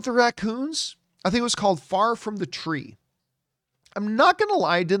love it. The one with the raccoons, I think it was called Far From the Tree. I'm not going to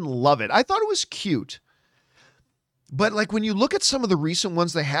lie. I didn't love it. I thought it was cute. But like when you look at some of the recent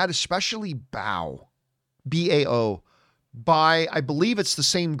ones they had, especially Bao, B-A-O, by, I believe it's the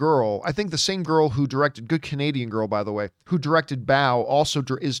same girl. I think the same girl who directed, good Canadian girl, by the way, who directed Bao also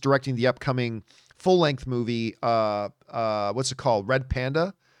is directing the upcoming full-length movie, what's it called? Red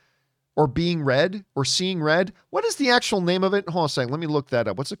Panda? Or Being Red? Or Seeing Red? What is the actual name of it? Hold on a second. Let me look that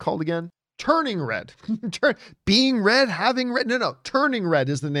up. What's it called again? Turning Red. Being Red, Having Red. No, Turning Red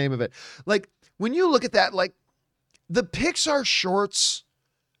is the name of it. Like, when you look at that, like, the Pixar shorts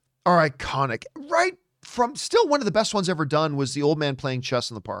are iconic. Right from, still one of the best ones ever done was The Old Man Playing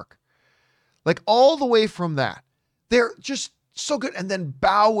Chess in the Park. Like all the way from that. They're just so good. And then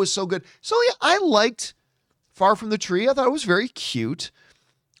Bao was so good. So yeah, I liked Far From the Tree. I thought it was very cute.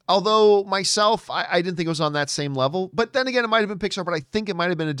 Although myself, I didn't think it was on that same level. But then again, it might have been Pixar, but I think it might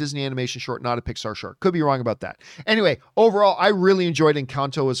have been a Disney animation short, not a Pixar short. Could be wrong about that. Anyway, overall, I really enjoyed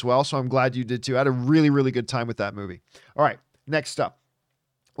Encanto as well, so I'm glad you did too. I had a really, really good time with that movie. All right, next up,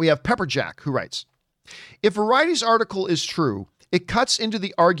 we have Pepperjack, who writes, "If Variety's article is true, it cuts into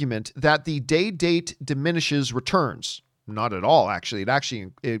the argument that the day date diminishes returns. not at all. Actually, it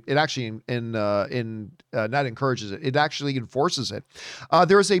actually not encourages it. It actually enforces it.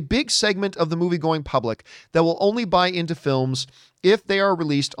 There is a big segment of the movie-going public that will only buy into films if they are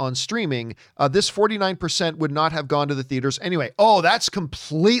released on streaming. This 49% would not have gone to the theaters anyway. Oh, that's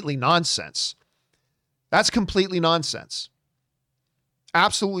completely nonsense. That's completely nonsense.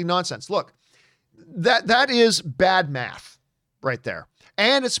 Absolutely nonsense. Look, that is bad math right there.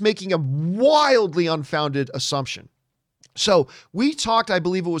 And it's making a wildly unfounded assumption. So we talked, I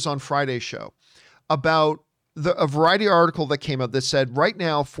believe it was on Friday's show, about a Variety article that came out that said right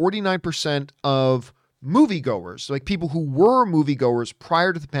now 49% of moviegoers, like people who were moviegoers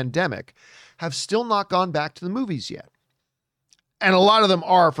prior to the pandemic, have still not gone back to the movies yet. And a lot of them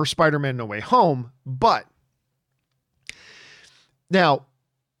are for Spider-Man No Way Home. But now,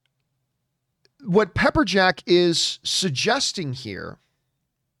 what Pepperjack is suggesting here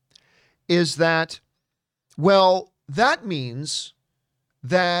is that, well, that means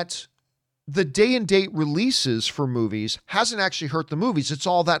that the day and date releases for movies hasn't actually hurt the movies. It's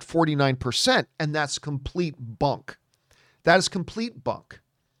all that 49%, and that's complete bunk. That is complete bunk.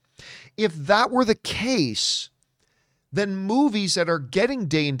 If that were the case, then movies that are getting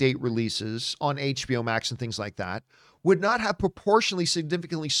day and date releases on HBO Max and things like that would not have proportionally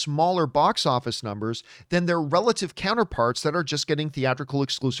significantly smaller box office numbers than their relative counterparts that are just getting theatrical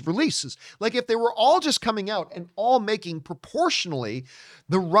exclusive releases. Like if they were all just coming out and all making proportionally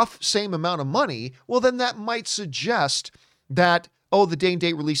the rough same amount of money, well, then that might suggest that, oh, the day and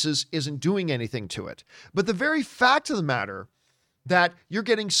date releases isn't doing anything to it. But the very fact of the matter that you're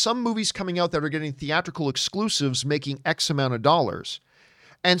getting some movies coming out that are getting theatrical exclusives making X amount of dollars,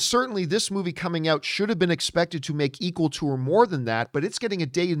 and certainly this movie coming out should have been expected to make equal to or more than that, but it's getting a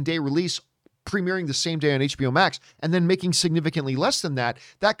day-and-day release premiering the same day on HBO Max and then making significantly less than that.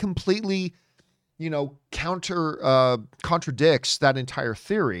 That completely, contradicts that entire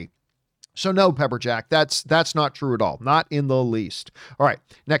theory. So no, Pepperjack, that's not true at all. Not in the least. All right,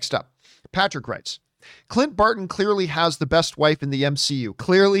 next up. Patrick writes, Clint Barton clearly has the best wife in the MCU.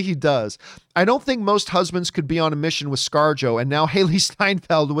 Clearly he does. I don't think most husbands could be on a mission with ScarJo and now Haley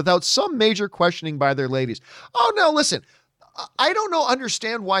Steinfeld without some major questioning by their ladies. Oh no, listen, I don't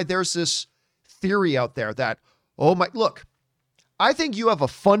understand why there's this theory out there that, look, I think you have a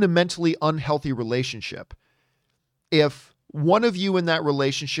fundamentally unhealthy relationship if one of you in that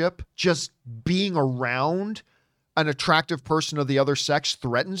relationship just being around an attractive person of the other sex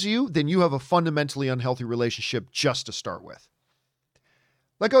threatens you, then you have a fundamentally unhealthy relationship just to start with.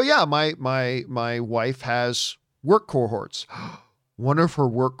 Like, oh yeah, my wife has work cohorts. One of her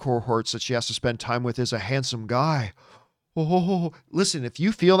work cohorts that she has to spend time with is a handsome guy. Oh, listen, if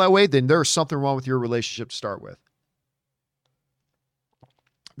you feel that way, then there's something wrong with your relationship to start with.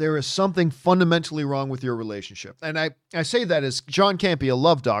 There is something fundamentally wrong with your relationship. And I say that as John Campy, a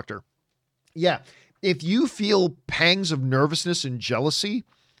love doctor. Yeah. If you feel pangs of nervousness and jealousy,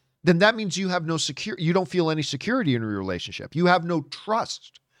 then that means you have you don't feel any security in your relationship. You have no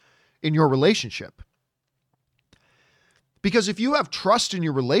trust in your relationship. Because if you have trust in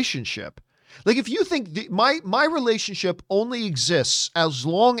your relationship, like if you think my relationship only exists as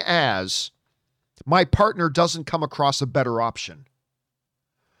long as my partner doesn't come across a better option,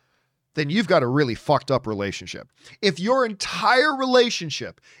 then you've got a really fucked up relationship. If your entire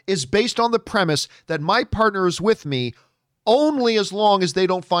relationship is based on the premise that my partner is with me only as long as they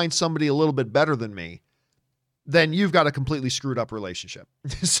don't find somebody a little bit better than me, then you've got a completely screwed up relationship.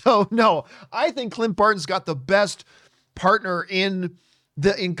 So no, I think Clint Barton's got the best partner in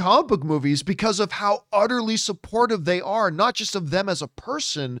comic book movies because of how utterly supportive they are, not just of them as a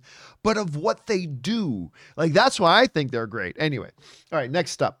person, but of what they do. Like that's why I think they're great. Anyway, all right,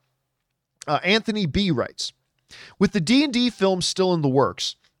 next up. Anthony B. writes, with the D&D film still in the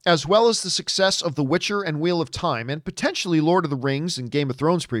works, as well as the success of The Witcher and Wheel of Time, and potentially Lord of the Rings and Game of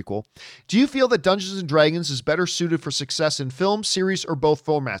Thrones prequel, do you feel that Dungeons & Dragons is better suited for success in film, series, or both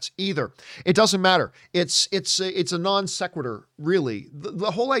formats? Either. It doesn't matter. It's a non sequitur, really.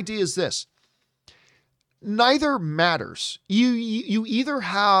 The whole idea is this. Neither matters. You either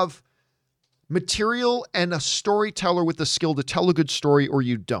have material and a storyteller with the skill to tell a good story, or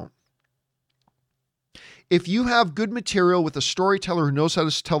you don't. If you have good material with a storyteller who knows how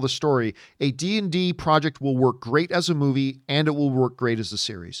to tell the story, a D&D project will work great as a movie and it will work great as a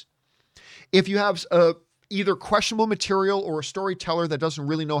series. If you have either questionable material or a storyteller that doesn't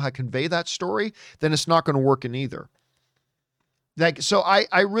really know how to convey that story, then it's not going to work in either. Like, so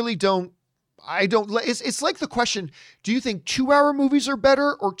I really don't, it's like the question, do you think 2-hour movies are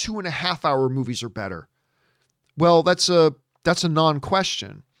better or 2.5-hour movies are better? Well, that's a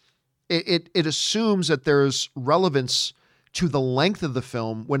non-question. It assumes that there's relevance to the length of the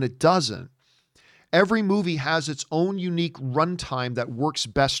film when it doesn't. Every movie has its own unique runtime that works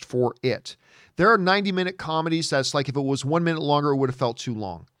best for it. There are 90-minute comedies that's like if it was 1 minute longer, it would have felt too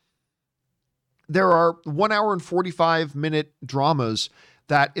long. There are 1 hour and 45-minute dramas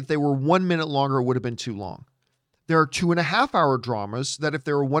that if they were 1 minute longer, it would have been too long. There are 2.5 hour dramas that if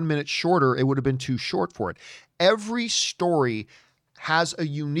they were 1 minute shorter, it would have been too short for it. Every story has a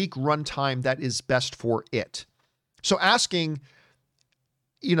unique runtime that is best for it. So asking,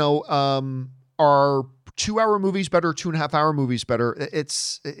 are 2 hour movies better, 2.5 hour movies better?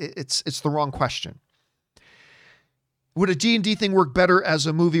 It's the wrong question. Would a D&D thing work better as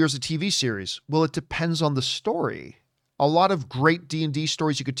a movie or as a TV series? Well, it depends on the story. A lot of great D&D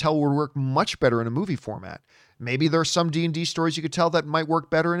stories you could tell would work much better in a movie format. Maybe there are some D&D stories you could tell that might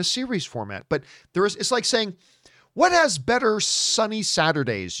work better in a series format. But it's like saying, what has better sunny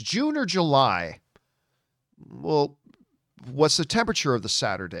Saturdays, June or July? Well, what's the temperature of the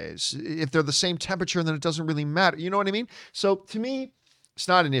Saturdays? If they're the same temperature, then it doesn't really matter. You know what I mean? So to me, it's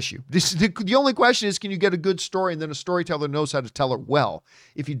not an issue. The only question is, can you get a good story and then a storyteller knows how to tell it well?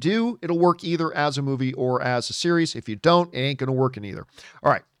 If you do, it'll work either as a movie or as a series. If you don't, it ain't going to work in either.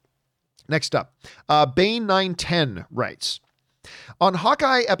 All right. Next up, Bane910 writes, on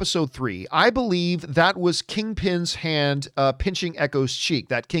Hawkeye episode 3, I believe that was Kingpin's hand pinching Echo's cheek.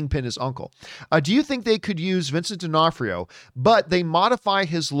 That Kingpin is uncle. Do you think they could use Vincent D'Onofrio, but they modify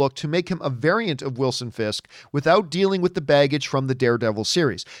his look to make him a variant of Wilson Fisk without dealing with the baggage from the Daredevil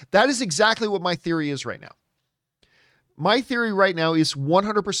series? That is exactly what my theory is right now. My theory right now is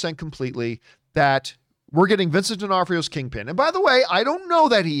 100% completely that we're getting Vincent D'Onofrio's Kingpin. And by the way, I don't know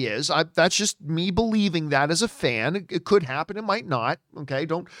that he is. That's just me believing that as a fan. It could happen. It might not. Okay.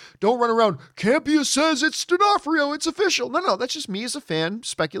 Don't run around. Campia says it's D'Onofrio. It's official. No. That's just me as a fan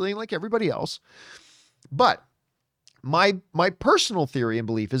speculating like everybody else. But my personal theory and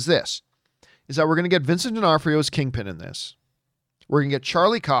belief is this, is that we're going to get Vincent D'Onofrio's Kingpin in this. We're going to get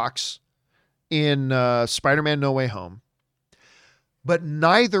Charlie Cox in Spider-Man No Way Home. But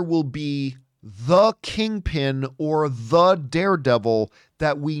neither will be the Kingpin or the Daredevil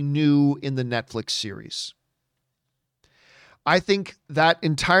that we knew in the Netflix series. I think that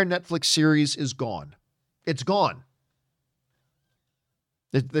entire Netflix series is gone. It's gone.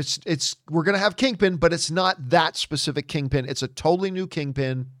 We're going to have Kingpin, but it's not that specific Kingpin. It's a totally new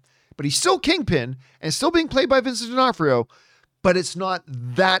Kingpin, but he's still Kingpin and it's still being played by Vincent D'Onofrio, but it's not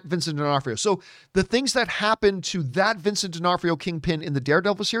that Vincent D'Onofrio. So the things that happened to that Vincent D'Onofrio Kingpin in the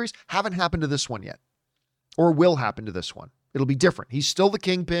Daredevil series haven't happened to this one yet, or will happen to this one. It'll be different. He's still the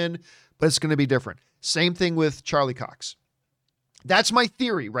Kingpin, but it's going to be different. Same thing with Charlie Cox. That's my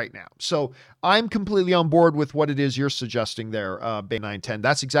theory right now. So I'm completely on board with what it is you're suggesting there, Bay910.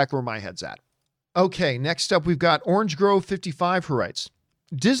 That's exactly where my head's at. Okay, next up we've got Orange Grove 55 who writes,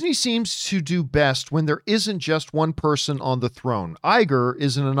 Disney seems to do best when there isn't just one person on the throne. Iger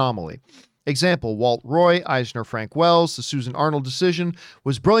is an anomaly. Example, Walt Roy, Eisner Frank Wells, the Susan Arnold decision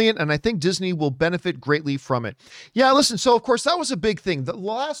was brilliant, and I think Disney will benefit greatly from it. Yeah, listen, so of course that was a big thing. The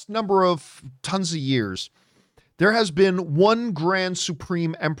last number of tons of years, there has been one grand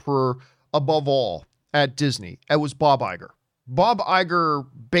supreme emperor above all at Disney. It was Bob Iger. Bob Iger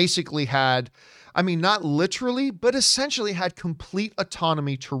basically had, not literally, but essentially had complete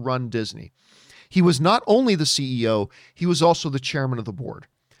autonomy to run Disney. He was not only the CEO, he was also the chairman of the board.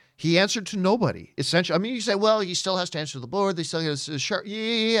 He answered to nobody. Essentially, you say, well, he still has to answer to the board. They still has to share.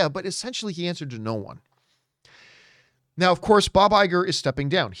 Yeah, but essentially he answered to no one. Now, of course, Bob Iger is stepping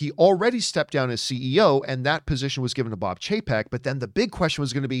down. He already stepped down as CEO, and that position was given to Bob Chapek. But then the big question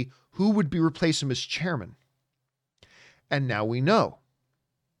was going to be, who would be replace him as chairman? And now we know.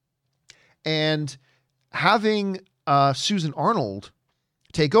 And having Susan Arnold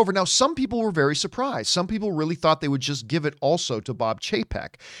take over. Now, some people were very surprised. Some people really thought they would just give it also to Bob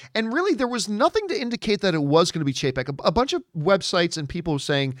Chapek. And really, there was nothing to indicate that it was going to be Chapek. A bunch of websites and people were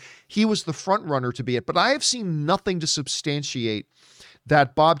saying he was the front runner to be it. But I have seen nothing to substantiate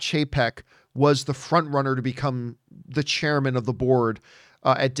that Bob Chapek was the front runner to become the chairman of the board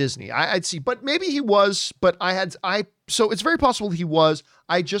at Disney. I'd see, but maybe he was, but so it's very possible he was.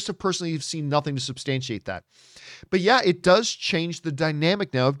 I just have personally seen nothing to substantiate that. But yeah, it does change the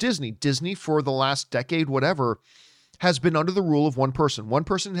dynamic now of Disney. Disney for the last decade, whatever, has been under the rule of one person. One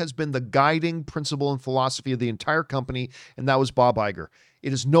person has been the guiding principle and philosophy of the entire company, and that was Bob Iger.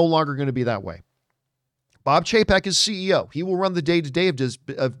 It is no longer going to be that way. Bob Chapek is CEO. He will run the day-to-day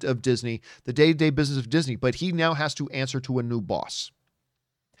of Disney, the day-to-day business of Disney, but he now has to answer to a new boss.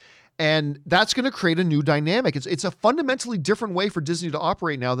 And that's going to create a new dynamic. It's a fundamentally different way for Disney to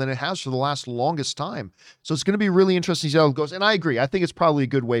operate now than it has for the longest time. So it's going to be really interesting to see how it goes. And I agree. I think it's probably a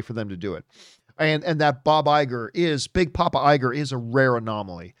good way for them to do it. And that Big Papa Iger is a rare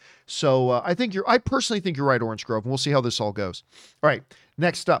anomaly. So I personally think you're right, Orange Grove, and we'll see how this all goes. All right.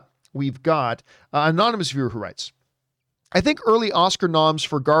 Next up, we've got an anonymous viewer who writes, I think early Oscar noms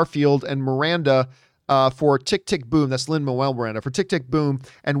for Garfield and Miranda for Tick, Tick, Boom. That's Lin-Manuel Miranda for Tick, Tick, Boom,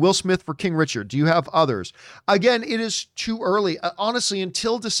 and Will Smith for King Richard. Do you have others? Again, it is too early. Honestly,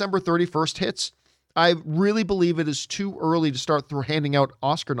 until December 31st hits, I really believe it is too early to start handing out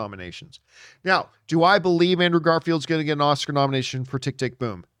Oscar nominations. Now, do I believe Andrew Garfield's going to get an Oscar nomination for Tick, Tick,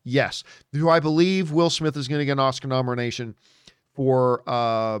 Boom? Yes. Do I believe Will Smith is going to get an Oscar nomination for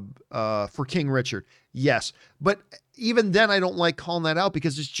King Richard? Yes. But even then, I don't like calling that out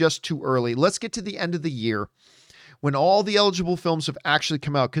because it's just too early. Let's get to the end of the year when all the eligible films have actually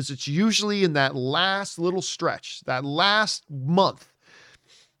come out, because it's usually in that last little stretch, that last month,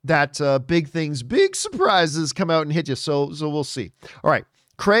 that big surprises come out and hit you. So we'll see. All right.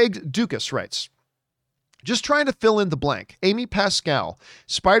 Craig Dukas writes, just trying to fill in the blank. Amy Pascal,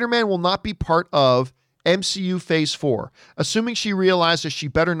 Spider-Man will not be part of MCU Phase 4, assuming she realizes she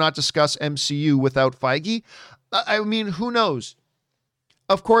better not discuss MCU without Feige. I mean, who knows?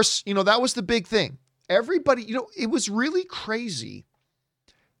 Of course, that was the big thing. Everybody, it was really crazy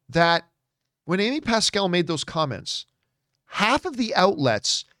that when Amy Pascal made those comments, half of the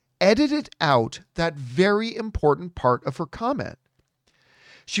outlets edited out that very important part of her comment.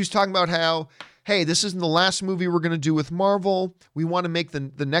 She was talking about how, hey, this isn't the last movie we're going to do with Marvel. We want to make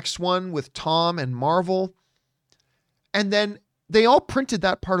the next one with Tom and Marvel. And then they all printed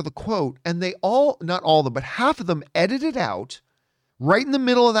that part of the quote, and they all, not all of them, but half of them edited out. Right in the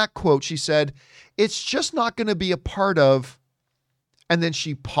middle of that quote, she said, it's just not going to be a part of, and then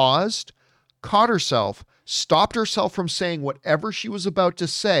she paused, caught herself, stopped herself from saying whatever she was about to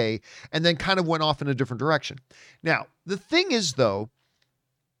say, and then kind of went off in a different direction. Now, the thing is, though,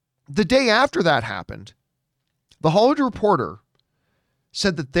 the day after that happened, The Hollywood Reporter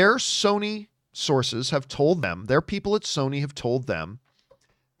said that their Sony sources have told them, their people at Sony have told them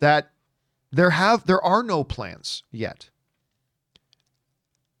that there are no plans yet.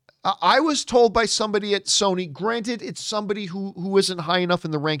 I was told by somebody at Sony, granted, it's somebody who isn't high enough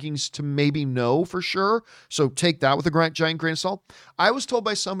in the rankings to maybe know for sure, so take that with a giant grain of salt. I was told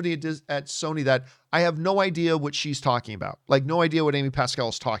by somebody at Sony that I have no idea what she's talking about, like no idea what Amy Pascal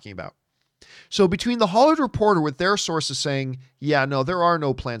is talking about. So between The Hollywood Reporter with their sources saying, yeah, no, there are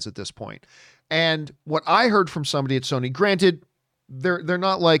no plans at this point, and what I heard from somebody at Sony, granted, they're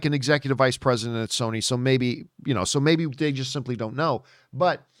not like an executive vice president at Sony, so maybe they just simply don't know,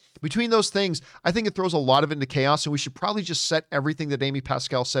 but between those things, I think it throws a lot of it into chaos, and we should probably just set everything that Amy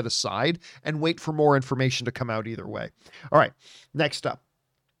Pascal said aside and wait for more information to come out either way. All right, next up.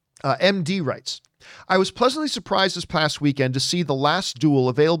 MD writes, I was pleasantly surprised this past weekend to see The Last Duel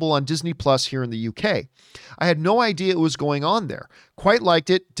available on Disney Plus here in the UK. I had no idea it was going on there. Quite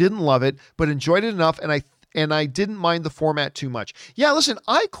liked it, didn't love it, but enjoyed it enough, and I didn't mind the format too much. Yeah, listen,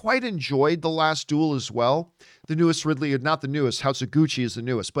 I quite enjoyed The Last Duel as well. The newest Ridley, not the newest, House of Gucci is the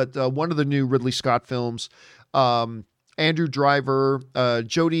newest, but one of the new Ridley Scott films. Andrew Driver,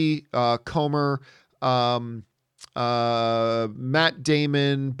 Jodie Comer, Matt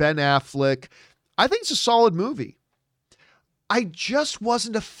Damon, Ben Affleck. I think it's a solid movie. I just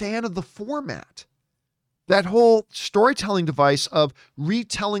wasn't a fan of the format. That whole storytelling device of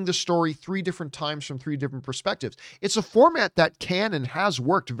retelling the story 3 different times from 3 different perspectives. It's a format that can and has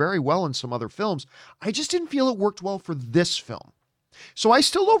worked very well in some other films. I just didn't feel it worked well for this film. So I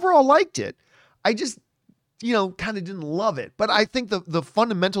still overall liked it. I just, kind of didn't love it. But I think the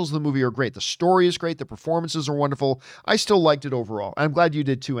fundamentals of the movie are great. The story is great. The performances are wonderful. I still liked it overall. I'm glad you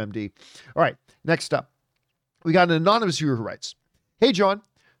did too, MD. All right, next up. We got an anonymous viewer who writes, hey, John.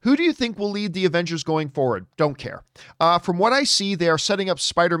 Who do you think will lead the Avengers going forward? Don't care. From what I see, they are setting up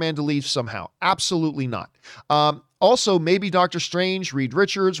Spider-Man to leave somehow. Absolutely not. Also, maybe Doctor Strange, Reed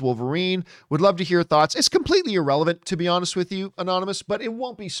Richards, Wolverine. Would love to hear thoughts. It's completely irrelevant, to be honest with you, Anonymous, but it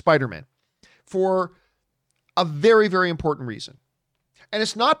won't be Spider-Man for a very, very important reason. And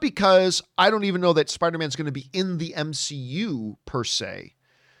it's not because I don't even know that Spider-Man's going to be in the MCU per se.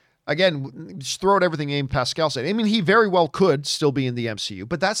 Again, just throw out everything Amy Pascal said. I mean, he very well could still be in the MCU,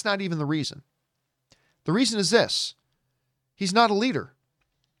 but that's not even the reason. The reason is this. He's not a leader.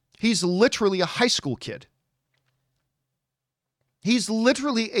 He's literally a high school kid. He's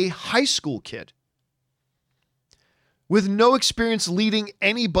literally a high school kid with no experience leading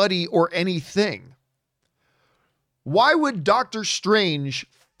anybody or anything. Why would Doctor Strange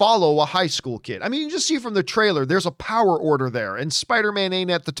follow a high school kid. I mean, you just see from the trailer, there's a power order there, and Spider-Man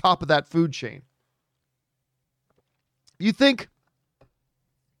ain't at the top of that food chain. You think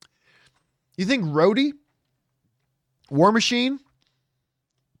Rhodey, War Machine,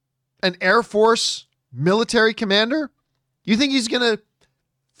 an Air Force military commander, you think he's going to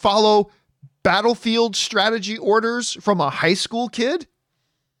follow battlefield strategy orders from a high school kid?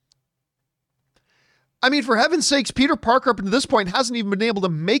 I mean, for heaven's sakes, Peter Parker up until this point hasn't even been able to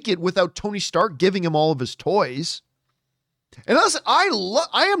make it without Tony Stark giving him all of his toys. And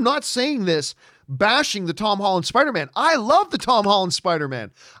I am not saying this bashing the Tom Holland Spider-Man. I love the Tom Holland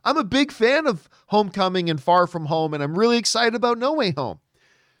Spider-Man. I'm a big fan of Homecoming and Far From Home, and I'm really excited about No Way Home.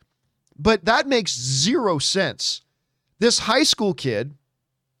 But that makes zero sense. This high school kid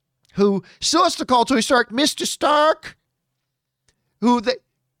who still has to call Tony Stark Mr. Stark,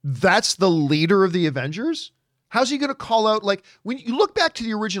 that's the leader of the Avengers? How's he going to call out, like, when you look back to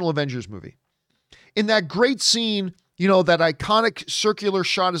the original Avengers movie, in that great scene, you know, that iconic circular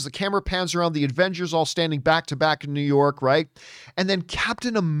shot as the camera pans around the Avengers all standing back to back in New York, right? And then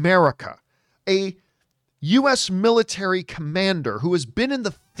Captain America, a U.S. military commander who has been in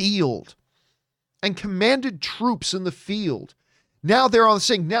the field and commanded troops in the field. Now they're on the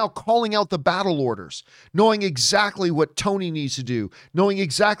thing, now calling out the battle orders, knowing exactly what Tony needs to do, knowing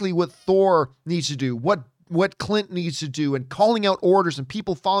exactly what Thor needs to do, what Clint needs to do, and calling out orders and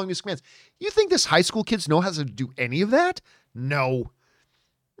people following his commands. You think this high school kids know how to do any of that? No.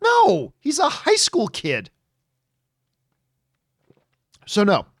 No, he's a high school kid. So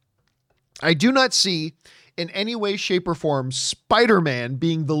no, I do not see in any way, shape, or form Spider-Man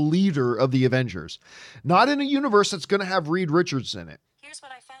being the leader of the Avengers. Not in a universe that's going to have Reed Richards in it. Here's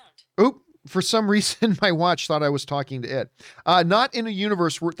what I found. Oop, for some reason, my watch thought I was talking to it. Not in a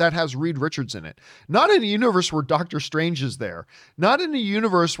universe that has Reed Richards in it. Not in a universe where Doctor Strange is there. Not in a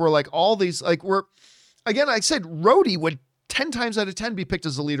universe where, like, all these, like, again, I said Rhodey would 10 times out of 10 be picked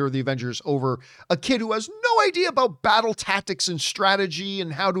as the leader of the Avengers over a kid who has no idea about battle tactics and strategy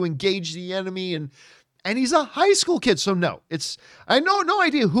and how to engage the enemy, and he's a high school kid. So no, I know no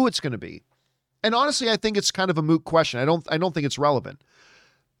idea who it's going to be. And honestly, I think it's kind of a moot question. I don't think it's relevant,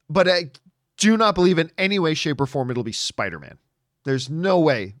 but I do not believe in any way, shape, or form it'll be Spider-Man. There's no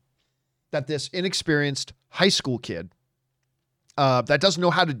way that this inexperienced high school kid that doesn't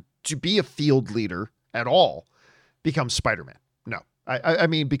know how to be a field leader at all becomes Spider-Man. No, I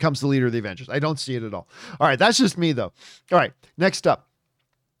mean, becomes the leader of the Avengers. I don't see it at all. All right. That's just me though. All right. Next up,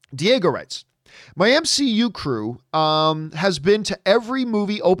 Diego writes, my MCU crew has been to every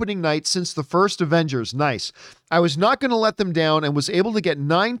movie opening night since the first Avengers. Nice. I was not going to let them down and was able to get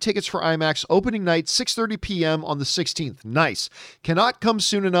 9 tickets for IMAX opening night, 6:30 p.m. on the 16th. Nice. Cannot come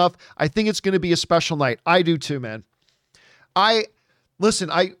soon enough. I think it's going to be a special night. I do too, man.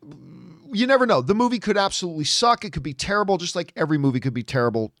 You never know. The movie could absolutely suck. It could be terrible, just like every movie could be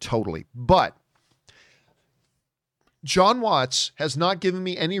terrible, totally. But John Watts has not given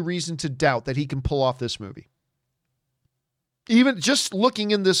me any reason to doubt that he can pull off this movie. Even just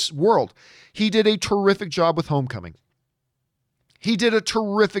looking in this world, he did a terrific job with Homecoming. He did a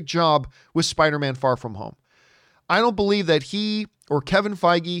terrific job with Spider-Man Far From Home. I don't believe that he or Kevin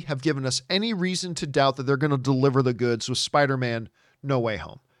Feige have given us any reason to doubt that they're going to deliver the goods with Spider-Man No Way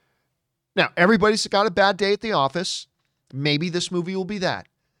Home. Now, everybody's got a bad day at the office. Maybe this movie will be that.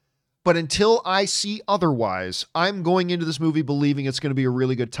 But until I see otherwise, I'm going into this movie believing it's going to be a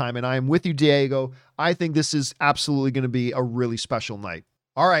really good time. And I am with you, Diego. I think this is absolutely going to be a really special night.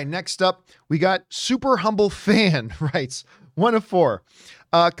 All right, next up, we got Super Humble Fan writes, 1 of 4.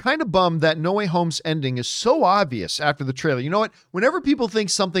 Kind of bummed that No Way Home's ending is so obvious after the trailer. You know what? Whenever people think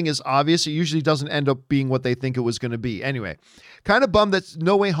something is obvious, it usually doesn't end up being what they think it was going to be. Anyway, kind of bummed that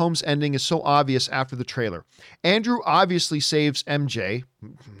No Way Home's ending is so obvious after the trailer. Andrew obviously saves MJ.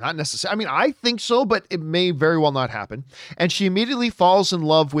 Not necessarily. I mean, I think so, but it may very well not happen. And she immediately falls in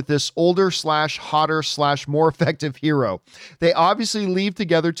love with this older / hotter / more effective hero. They obviously leave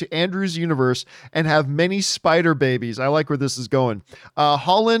together to Andrew's universe and have many spider babies. I like where this is going.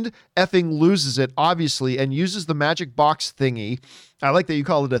 Holland effing loses it, obviously, and uses the magic box thingy. I like that you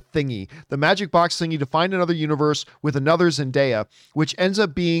call it a thingy. The magic box thingy to find another universe with another Zendaya, which ends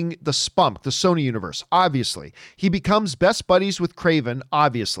up being the Spunk, the Sony universe, obviously. He becomes best buddies with Kraven,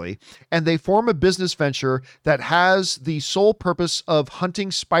 obviously, and they form a business venture that has the sole purpose of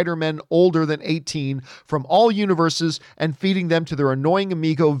hunting Spider-Men older than 18 from all universes and feeding them to their annoying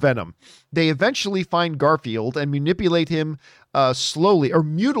amigo Venom. They eventually find Garfield and mutilate him slowly,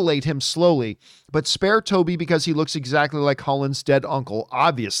 but spare Toby because he looks exactly like Holland's dead uncle,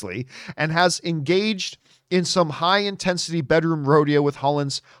 obviously, and has engaged in some high-intensity bedroom rodeo with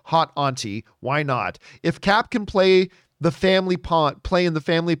Holland's hot auntie. Why not? If Cap can play in the family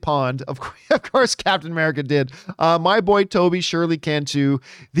pond, of course Captain America did. My boy Toby surely can too.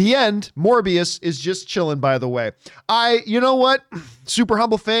 The end. Morbius is just chilling, by the way. You know what? Super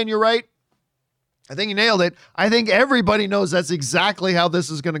humble fan, you're right. I think you nailed it. I think everybody knows that's exactly how this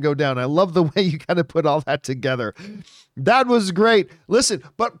is going to go down. I love the way you kind of put all that together. That was great. Listen,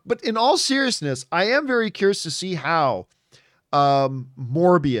 but in all seriousness, I am very curious to see how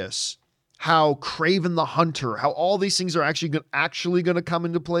Morbius, how Kraven the Hunter, how all these things are actually going to come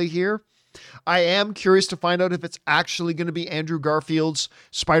into play here. I am curious to find out if it's actually going to be Andrew Garfield's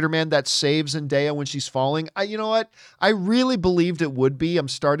Spider-Man that saves Zendaya when she's falling. You know what? I really believed it would be. I'm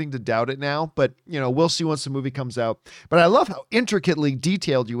starting to doubt it now, but we'll see once the movie comes out. But I love how intricately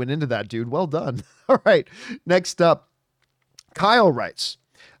detailed you went into that, dude. Well done. All right. Next up, Kyle writes,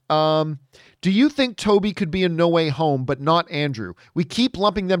 do you think Toby could be in No Way Home, but not Andrew? We keep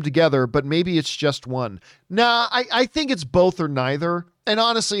lumping them together, but maybe it's just one. Nah, I think it's both or neither. And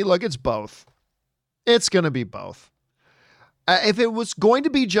honestly, look, it's both. It's going to be both. If it was going to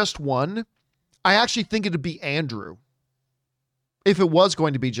be just one, I actually think it'd be Andrew. If it was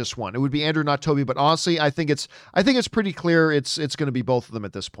going to be just one, it would be Andrew, not Toby. But honestly, I think it's pretty clear it's going to be both of them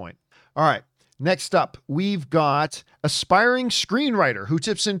at this point. All right. Next up, we've got aspiring screenwriter who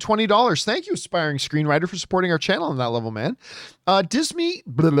tips in $20. Thank you, aspiring screenwriter, for supporting our channel on that level, man. Let me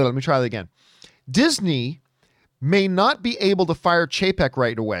try that again. Disney may not be able to fire Chapek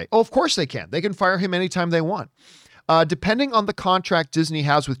right away. Oh, of course they can. They can fire him anytime they want. Depending on the contract Disney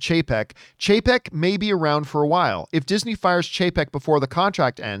has with Chapek, Chapek may be around for a while. If Disney fires Chapek before the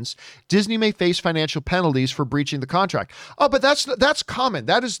contract ends, Disney may face financial penalties for breaching the contract. Oh, but that's common.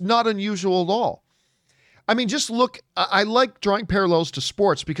 That is not unusual at all. I mean, just look, I like drawing parallels to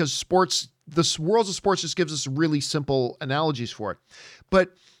sports because the worlds of sports just gives us really simple analogies for it.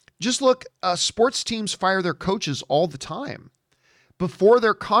 But just look, sports teams fire their coaches all the time before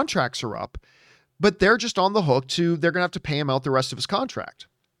their contracts are up. But they're just on the hook they're going to have to pay him out the rest of his contract,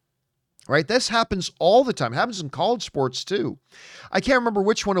 right? This happens all the time. It happens in college sports too. I can't remember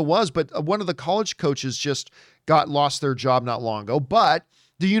which one it was, but one of the college coaches just lost their job not long ago, but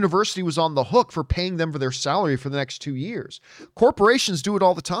the university was on the hook for paying them for their salary for the next 2 years. Corporations do it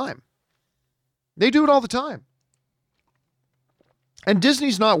all the time. They do it all the time. And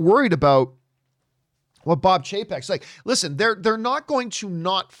Disney's not worried about what Bob Chapek's like. Listen, they're not going to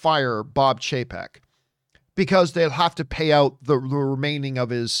not fire Bob Chapek because they'll have to pay out the remaining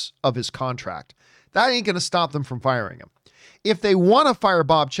of his contract. That ain't going to stop them from firing him. If they want to fire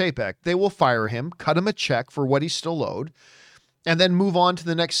Bob Chapek, they will fire him, cut him a check for what he's still owed, and then move on to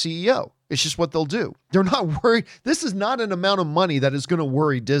the next CEO. It's just what they'll do. They're not worried. This is not an amount of money that is going to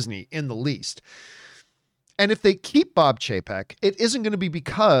worry Disney in the least. And if they keep Bob Chapek, it isn't going to be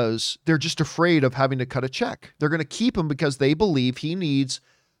because they're just afraid of having to cut a check. They're going to keep him because they believe he needs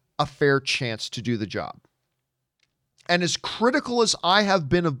a fair chance to do the job. And as critical as I have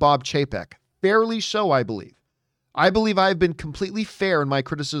been of Bob Chapek, fairly so, I believe I've been completely fair in my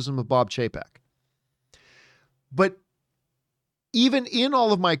criticism of Bob Chapek. But even in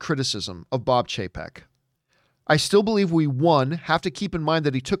all of my criticism of Bob Chapek, I still believe we, one, have to keep in mind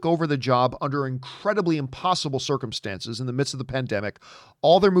that he took over the job under incredibly impossible circumstances in the midst of the pandemic.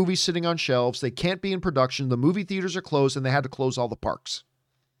 All their movies sitting on shelves. They can't be in production. The movie theaters are closed and they had to close all the parks.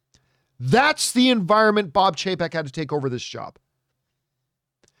 That's the environment Bob Chapek had to take over this job.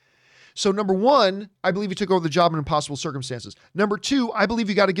 So number one, I believe he took over the job in impossible circumstances. Number two, I believe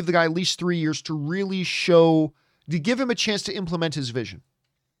you got to give the guy at least 3 years to really to give him a chance to implement his vision.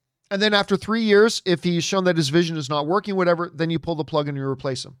 And then after 3 years, if he's shown that his vision is not working, whatever, then you pull the plug and you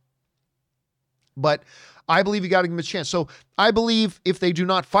replace him. But I believe you got to give him a chance. So I believe if they do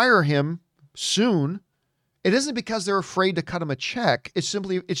not fire him soon, it isn't because they're afraid to cut him a check. It's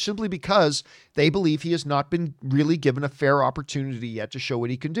simply because they believe he has not been really given a fair opportunity yet to show what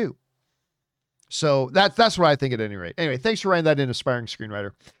he can do. So that's what I think at any rate. Anyway, thanks for writing that in, aspiring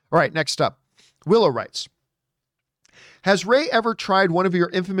screenwriter. All right, next up, Willow writes, has Ray ever tried one of your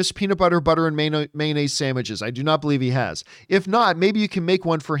infamous peanut butter and mayonnaise sandwiches? I do not believe he has. If not, maybe you can make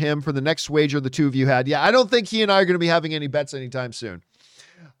one for him for the next wager the two of you had. Yeah, I don't think he and I are going to be having any bets anytime soon.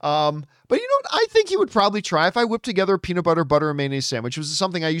 But you know what? I think he would probably try if I whipped together a peanut butter and mayonnaise sandwich. It was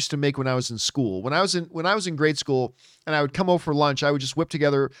something I used to make when I was in school. When I was in grade school and I would come over for lunch, I would just whip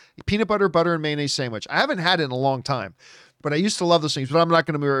together a peanut butter and mayonnaise sandwich. I haven't had it in a long time, but I used to love those things. But I'm not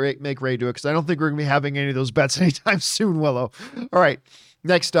going to make Ray do it because I don't think we're going to be having any of those bets anytime soon, Willow. All right,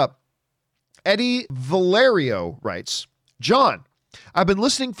 next up. Eddie Valerio writes, John, I've been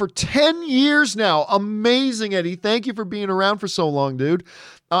listening for 10 years now. Amazing, Eddie. Thank you for being around for so long, dude.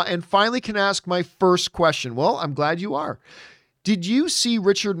 And finally can ask my first question. Well, I'm glad you are. Did you see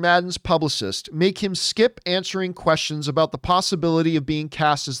Richard Madden's publicist make him skip answering questions about the possibility of being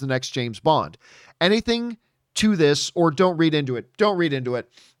cast as the next James Bond? Anything to this, or don't read into it? Don't read into it.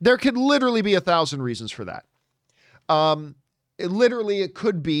 There could literally be 1,000 reasons for that. It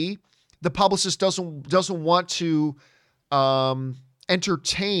could be the publicist doesn't want to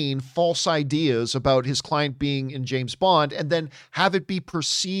entertain false ideas about his client being in James Bond and then have it be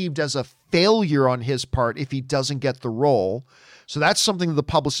perceived as a failure on his part if he doesn't get the role. So that's something the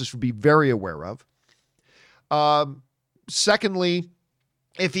publicist would be very aware of. Secondly,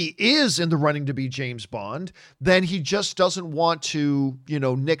 if he is in the running to be James Bond, then he just doesn't want to,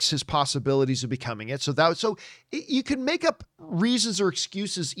 nix his possibilities of becoming it. So you can make up reasons or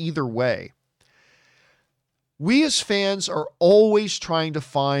excuses either way. We as fans are always trying to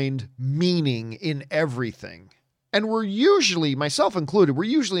find meaning in everything. And we're usually, myself included, we're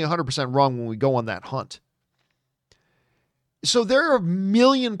usually 100% wrong when we go on that hunt. So there are a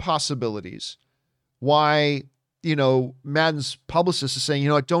million possibilities why, Madden's publicist is saying,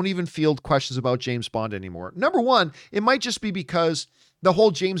 don't even field questions about James Bond anymore. Number one, it might just be because the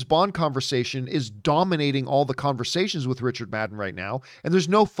whole James Bond conversation is dominating all the conversations with Richard Madden right now, and there's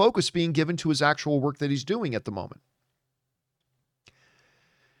no focus being given to his actual work that he's doing at the moment.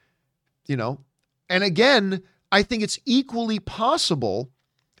 And again, I think it's equally possible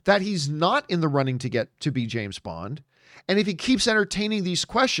that he's not in the running to get to be James Bond. And if he keeps entertaining these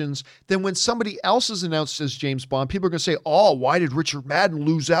questions, then when somebody else is announced as James Bond, people are going to say, oh, why did Richard Madden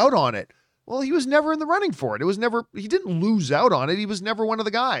lose out on it? Well, he was never in the running for it. He didn't lose out on it. He was never one of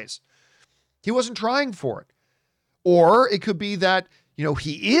the guys. He wasn't trying for it. Or it could be that,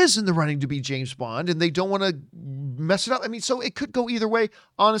 he is in the running to be James Bond and they don't want to mess it up. So it could go either way.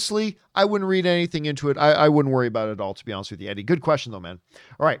 Honestly, I wouldn't read anything into it. I wouldn't worry about it at all, to be honest with you, Eddie. Good question though, man.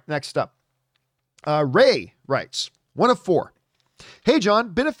 All right, next up. Ray writes, 1 of 4. Hey,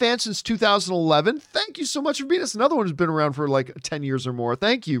 John, been a fan since 2011. Thank you so much for being us. Another one who's been around for like 10 years or more.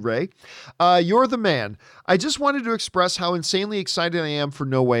 Thank you, Ray. You're the man. I just wanted to express how insanely excited I am for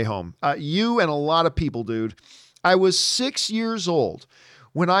No Way Home. You and a lot of people, dude. I was 6 years old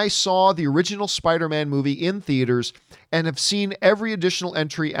when I saw the original Spider-Man movie in theaters and have seen every additional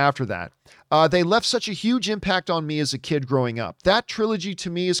entry after that. They left such a huge impact on me as a kid growing up. That trilogy to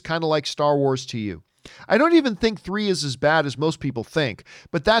me is kind of like Star Wars to you. I don't even think 3 is as bad as most people think,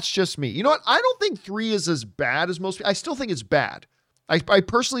 but that's just me. You know what? I don't think 3 is as bad as most people. I still think it's bad. I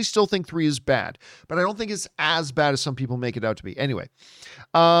personally still think 3 is bad, but I don't think it's as bad as some people make it out to be. Anyway,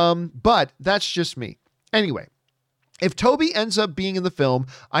 but that's just me. Anyway, if Toby ends up being in the film,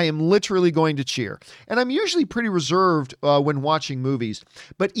 I am literally going to cheer. And I'm usually pretty reserved when watching movies.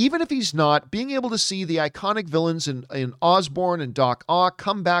 But even if he's not, being able to see the iconic villains in Osborn and Doc Ock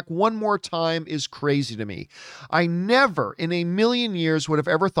come back one more time is crazy to me. I never in a million years would have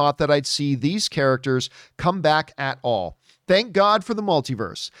ever thought that I'd see these characters come back at all. Thank God for the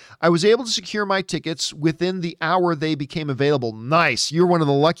multiverse. I was able to secure my tickets within the hour they became available. Nice. You're one of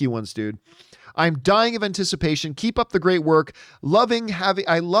the lucky ones, dude. I'm dying of anticipation. Keep up the great work.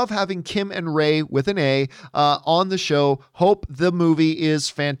 I love having Kim and Ray with an A on the show. Hope the movie is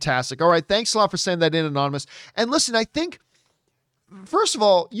fantastic. All right. Thanks a lot for sending that in, Anonymous. And listen, I think, first of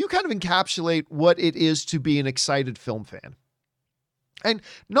all, you kind of encapsulate what it is to be an excited film fan. And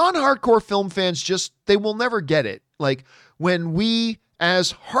non-hardcore film fans they will never get it. Like when we,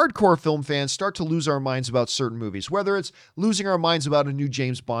 as hardcore film fans, start to lose our minds about certain movies, whether it's losing our minds about a new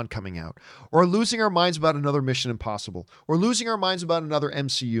James Bond coming out, or losing our minds about another Mission Impossible, or losing our minds about another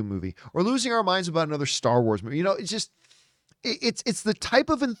MCU movie, or losing our minds about another Star Wars movie. It's the type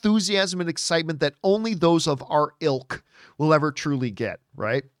of enthusiasm and excitement that only those of our ilk will ever truly get,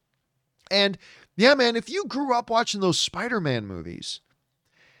 right? And yeah, man, if you grew up watching those Spider-Man movies,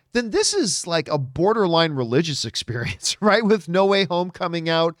 then this is like a borderline religious experience, right? With No Way Home coming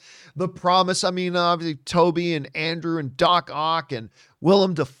out, The Promise. Obviously Toby and Andrew and Doc Ock and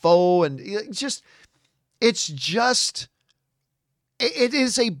Willem Dafoe. And it is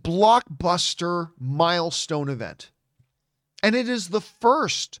a blockbuster milestone event. And it is the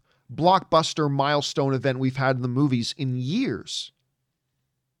first blockbuster milestone event we've had in the movies in years.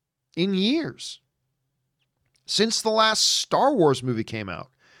 Since the last Star Wars movie came out.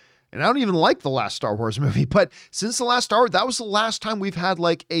 And I don't even like the last Star Wars movie, but since the last Star Wars, that was the last time we've had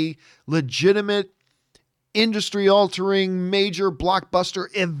like a legitimate industry-altering major blockbuster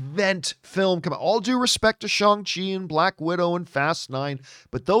event film come out. All due respect to Shang-Chi and Black Widow and Fast 9,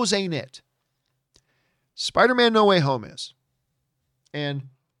 but those ain't it. Spider-Man No Way Home is. And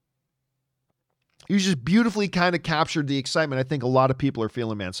you just beautifully kind of captured the excitement I think a lot of people are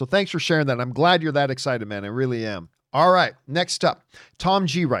feeling, man. So thanks for sharing that. I'm glad you're that excited, man. I really am. All right, next up, Tom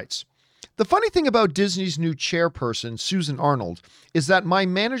G writes, the funny thing about Disney's new chairperson, Susan Arnold, is that my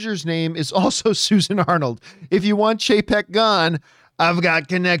manager's name is also Susan Arnold. If you want Chapek gone, I've got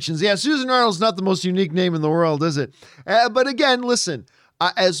connections. Yeah, Susan Arnold's not the most unique name in the world, is it? But again, listen,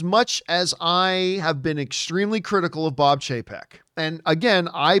 as much as I have been extremely critical of Bob Chapek, and again,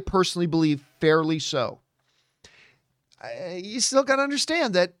 I personally believe fairly so, you still got to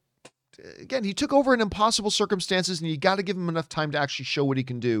understand that, again, he took over in impossible circumstances, and you got to give him enough time to actually show what he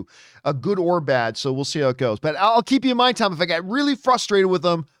can do, good or bad. So we'll see how it goes. But I'll keep you in mind, Tom. If I get really frustrated with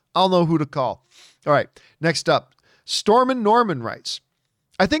him, I'll know who to call. All right, next up, Stormin Norman writes,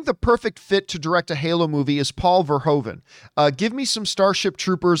 I think the perfect fit to direct a Halo movie is Paul Verhoeven. Give me some Starship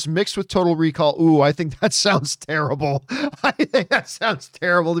Troopers mixed with Total Recall. Ooh, I think that sounds terrible. I think that sounds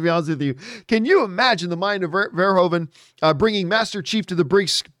terrible, to be honest with you. Can you imagine the mind of Verhoeven bringing Master Chief to the big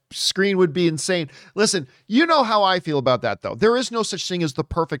screen? Would be insane. Listen, you know how I feel about that, though. There is no such thing as the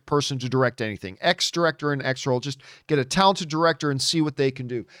perfect person to direct anything. X-director and X-role. Just get a talented director and see what they can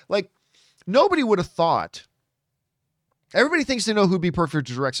do. Like, nobody would have thought. Everybody thinks they know who'd be perfect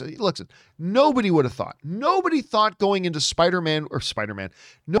to direct. Listen, nobody would have thought. Nobody thought going into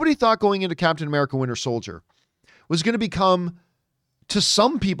Nobody thought going into Captain America Winter Soldier was going to become, to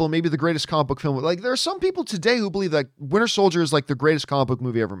some people, maybe the greatest comic book film. Like, there are some people today who believe that Winter Soldier is like the greatest comic book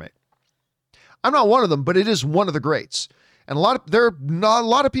movie ever made. I'm not one of them, but it is one of the greats. And there are not a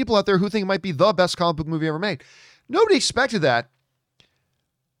lot of people out there who think it might be the best comic book movie ever made. Nobody expected that.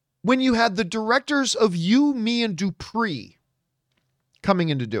 When you had the directors of You, Me, and Dupree coming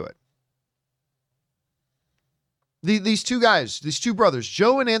in to do it. These two guys, these two brothers,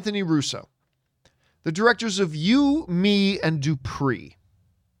 Joe and Anthony Russo, the directors of You, Me, and Dupree.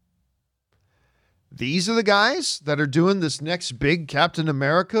 These are the guys that are doing this next big Captain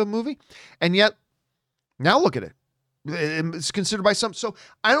America movie. And yet, now look at it. It's considered by some. So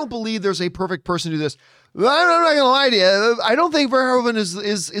I don't believe there's a perfect person to do this. I'm not going to lie to you. I don't think Verhoeven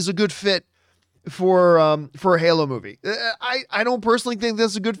is a good fit for a Halo movie. I don't personally think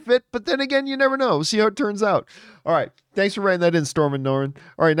that's a good fit, but then again, you never know. We'll see how it turns out. All right. Thanks for writing that in, Storm and Norin.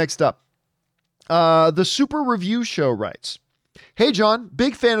 All right. Next up, the Super Review Show writes, hey, John,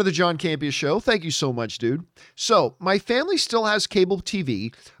 big fan of the John Campea Show. Thank you so much, dude. So my family still has cable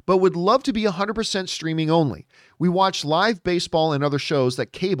TV, but would love to be 100% streaming only. We watch live baseball and other shows that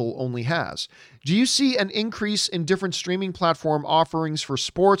cable only has. Do you see an increase in different streaming platform offerings for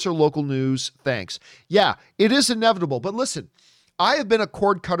sports or local news? Thanks. Yeah, it is inevitable. But listen, I have been a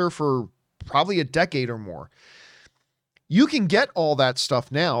cord cutter for probably a decade or more. You can get all that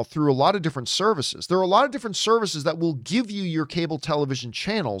stuff now through a lot of different services. There are a lot of different services that will give you your cable television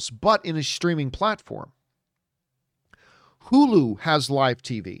channels, but in a streaming platform. Hulu has live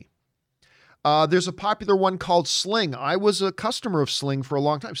TV. There's a popular one called Sling. I was a customer of Sling for a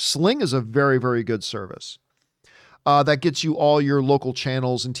long time. Sling is a very, very good service that gets you all your local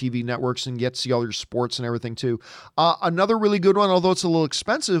channels and TV networks and gets you all your sports and everything too. Another really good one, although it's a little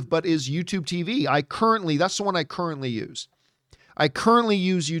expensive, but is YouTube TV. That's the one I currently use. I currently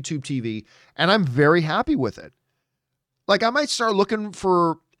use YouTube TV, and I'm very happy with it. Like, I might start looking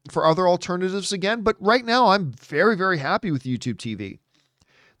for other alternatives again, but right now I'm very, very happy with YouTube TV.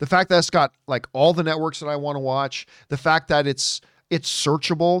 The fact that it's got like all the networks that I want to watch, the fact that it's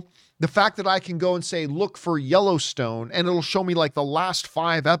searchable, the fact that I can go and say, look for Yellowstone, and it'll show me like the last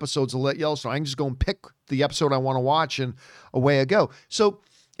 5 episodes of Yellowstone. I can just go and pick the episode I want to watch, and away I go. So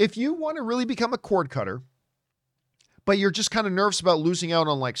if you want to really become a cord cutter, but you're just kind of nervous about losing out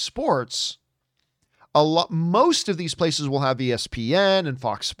on like sports, most of these places will have ESPN and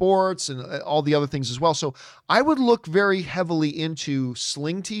Fox Sports and all the other things as well. So I would look very heavily into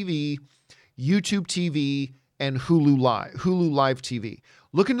Sling TV, YouTube TV, and Hulu Live TV.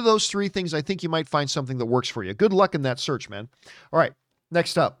 Look into those 3 things. I think you might find something that works for you. Good luck in that search, man. All right,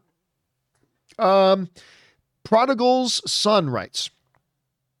 next up. Prodigal's Son writes,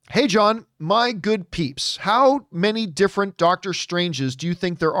 hey, John, my good peeps, how many different Doctor Stranges do you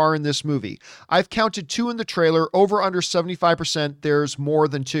think there are in this movie? I've counted 2 in the trailer, over under 75%. There's more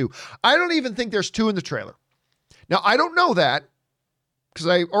than 2. I don't even think there's 2 in the trailer. Now, I don't know that because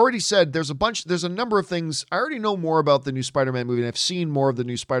I already said there's a number of things. I already know more about the new Spider-Man movie, and I've seen more of the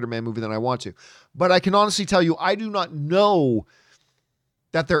new Spider-Man movie than I want to. But I can honestly tell you, I do not know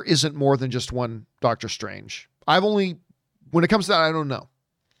that there isn't more than just one Doctor Strange. When it comes to that, I don't know.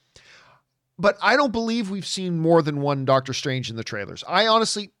 But I don't believe we've seen more than one Doctor Strange in the trailers. I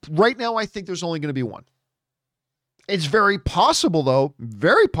honestly, right now, I think there's only going to be one. It's very possible, though,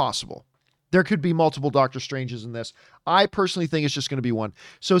 very possible. There could be multiple Doctor Stranges in this. I personally think it's just going to be one.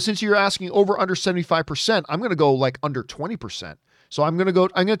 So since you're asking over under 75%, I'm going to go like under 20%. So I'm going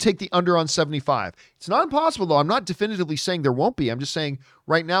to take the under on 75. It's not impossible, though. I'm not definitively saying there won't be. I'm just saying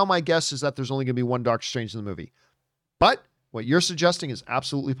right now my guess is that there's only going to be one Doctor Strange in the movie. But what you're suggesting is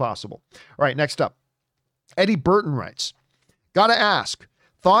absolutely possible. All right, next up. Eddie Burton writes, gotta ask,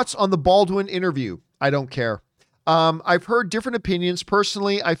 thoughts on the Baldwin interview? I don't care. I've heard different opinions.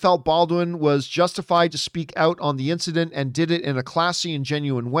 Personally, I felt Baldwin was justified to speak out on the incident and did it in a classy and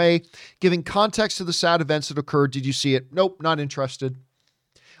genuine way, giving context to the sad events that occurred. Did you see it? Nope, not interested.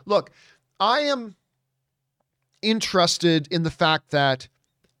 Look, I am interested in the fact that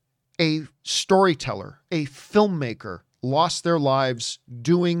a storyteller, a filmmaker, lost their lives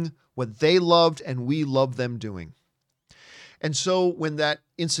doing what they loved and we love them doing. And so when that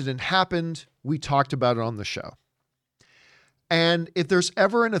incident happened, we talked about it on the show. And if there's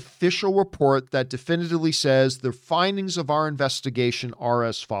ever an official report that definitively says the findings of our investigation are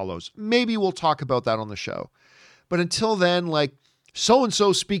as follows, maybe we'll talk about that on the show. But until then, like,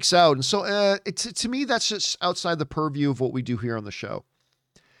 so-and-so speaks out. And so to me, that's just outside the purview of what we do here on the show.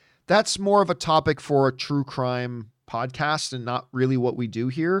 That's more of a topic for a true crime podcast and not really what we do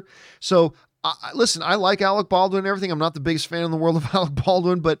here. So listen, I like Alec Baldwin and everything. I'm not the biggest fan in the world of Alec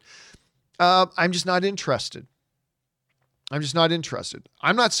Baldwin, but I'm just not interested. I'm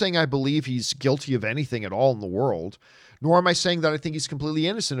not saying I believe he's guilty of anything at all in the world, nor am I saying that I think he's completely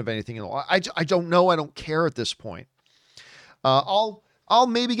innocent of anything at all. I don't know. I don't care at this point. I'll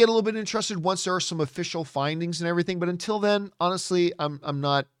maybe get a little bit interested once there are some official findings and everything. But until then, honestly, I'm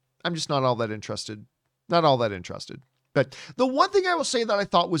just not all that interested. Not all that interested. But the one thing I will say that I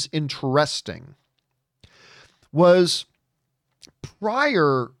thought was interesting was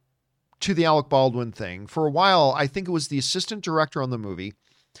prior to the Alec Baldwin thing, for a while, I think it was the assistant director on the movie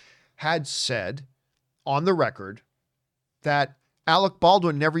had said on the record that Alec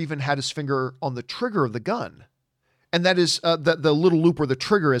Baldwin never even had his finger on the trigger of the gun. And that is the little loop where the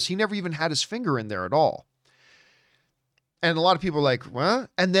trigger is. He never even had his finger in there at all. And a lot of people are like, what?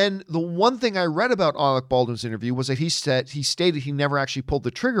 And then the one thing I read about Alec Baldwin's interview was that he stated he never actually pulled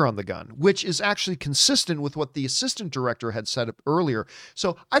the trigger on the gun, which is actually consistent with what the assistant director had said earlier.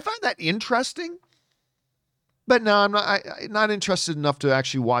 So I find that interesting. But no, I'm not interested enough to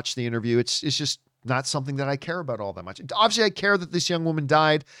actually watch the interview. It's just not something that I care about all that much. Obviously, I care that this young woman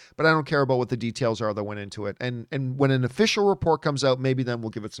died, but I don't care about what the details are that went into it. And when an official report comes out, maybe then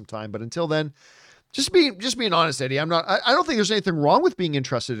we'll give it some time. But until then, just being honest, Eddie, I don't think there's anything wrong with being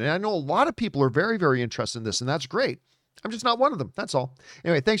interested in it. I know a lot of people are very, very interested in this, and that's great. I'm just not one of them. That's all.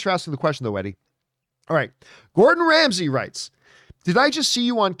 Anyway, thanks for asking the question, though, Eddie. All right. Gordon Ramsay writes, did I just see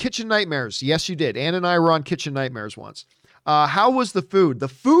you on Kitchen Nightmares? Yes, you did. Ann and I were on Kitchen Nightmares once. How was the food? The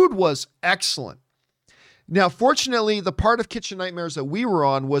food was excellent. Now, fortunately, the part of Kitchen Nightmares that we were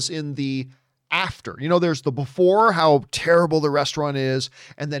on was in the after. You know, there's the before, how terrible the restaurant is,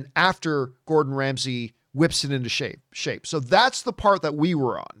 and then after Gordon Ramsay whips it into shape. So that's the part that we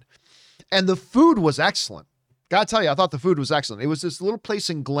were on. And the food was excellent. Gotta tell you, I thought the food was excellent. It was this little place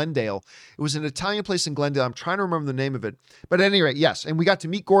in Glendale. It was an Italian place in Glendale. I'm trying to remember the name of it. But at any rate, yes. And we got to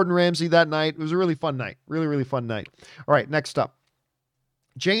meet Gordon Ramsay that night. It was a really fun night. Really, really fun night. All right, next up.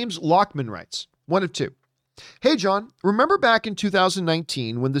 James Lockman writes, 1 of 2. Hey, John, remember back in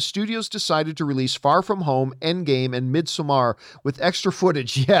 2019 when the studios decided to release Far From Home, Endgame, and Midsommar with extra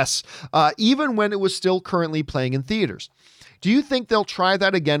footage? Yes, even when it was still currently playing in theaters. Do you think they'll try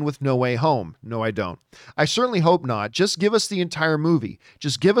that again with No Way Home? No, I don't. I certainly hope not. Just give us the entire movie.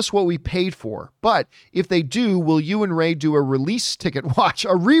 Just give us what we paid for. But if they do, will you and Ray do a re-release ticket watch?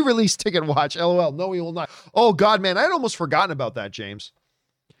 LOL. No, we will not. Oh, God, man, I'd almost forgotten about that, James.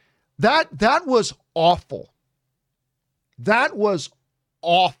 That was awful. That was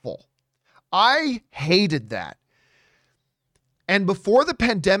awful. I hated that. And before the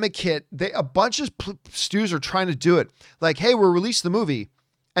pandemic hit, a bunch of studios are trying to do it. Like, hey, we'll release the movie.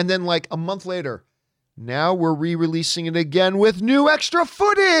 And then like a month later, now we're re-releasing it again with new extra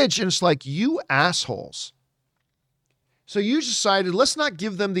footage. And it's like, you assholes. So you decided, let's not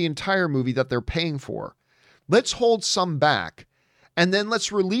give them the entire movie that they're paying for. Let's hold some back. And then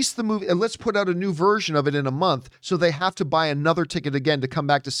let's release the movie and let's put out a new version of it in a month. So they have to buy another ticket again to come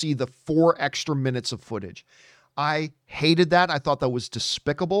back to see the 4 extra minutes of footage. I hated that. I thought that was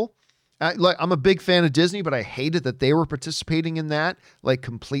despicable. I'm a big fan of Disney, but I hated that they were participating in that like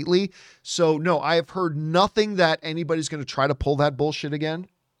completely. So no, I have heard nothing that anybody's going to try to pull that bullshit again.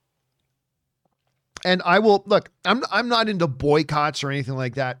 And I will look, I'm not into boycotts or anything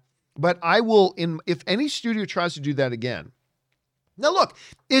like that. But I will, if any studio tries to do that again. Now look,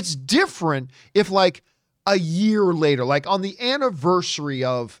 it's different if like a year later, like on the anniversary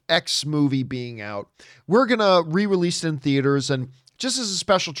of X movie being out, we're going to re-release it in theaters, and just as a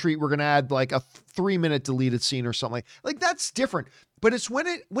special treat, we're going to add like a 3-minute deleted scene or something. Like that's different. But it's when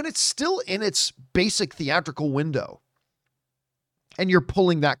it's still in its basic theatrical window and you're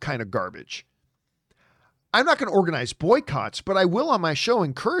pulling that kind of garbage. I'm not going to organize boycotts, but I will on my show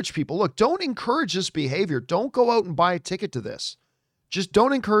encourage people. Look, don't encourage this behavior. Don't go out and buy a ticket to this. Just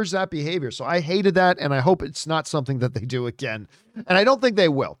don't encourage that behavior. So I hated that, and I hope it's not something that they do again. And I don't think they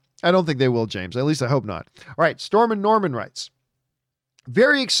will. I don't think they will, James. At least I hope not. All right, Storm and Norman writes,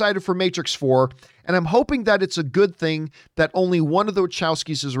 very excited for Matrix 4, and I'm hoping that it's a good thing that only one of the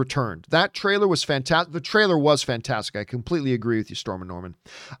Wachowskis has returned. That trailer was fantastic. The trailer was fantastic. I completely agree with you, Storm and Norman.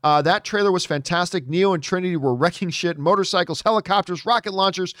 That trailer was fantastic. Neo and Trinity were wrecking shit, motorcycles, helicopters, rocket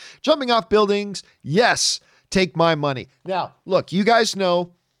launchers, jumping off buildings. Yes, take my money. Now, look, you guys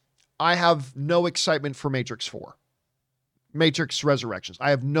know I have no excitement for Matrix 4. Matrix Resurrections. I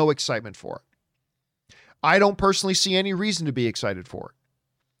have no excitement for it. I don't personally see any reason to be excited for it.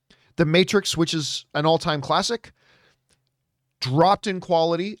 The Matrix, which is an all-time classic, dropped in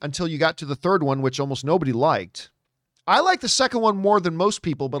quality until you got to the third one, which almost nobody liked. I like the second one more than most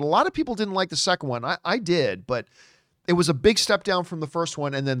people, but a lot of people didn't like the second one. I did, but it was a big step down from the first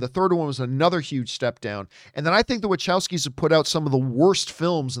one, and then the third one was another huge step down. And then I think the Wachowskis have put out some of the worst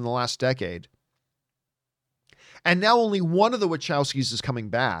films in the last decade. And now only one of the Wachowskis is coming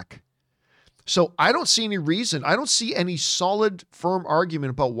back. So I don't see any reason. I don't see any solid, firm argument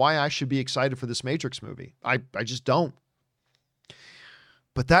about why I should be excited for this Matrix movie. I just don't.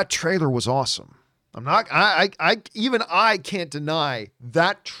 But that trailer was awesome. Even I can't deny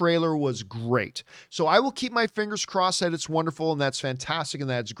that trailer was great. So I will keep my fingers crossed that it's wonderful and that's fantastic and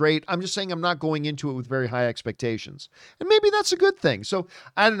that's great. I'm just saying I'm not going into it with very high expectations. And maybe that's a good thing. So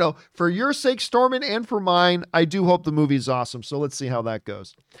I don't know. For your sake, Stormin, and for mine, I do hope the movie is awesome. So let's see how that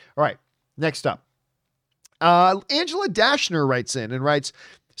goes. All right. Next up, Angela Dashner writes in and writes,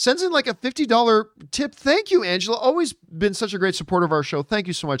 sends in like a $50 tip. Thank you, Angela. Always been such a great supporter of our show. Thank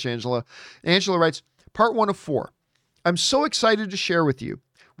you so much, Angela. Angela writes, part 1 of 4. I'm so excited to share with you.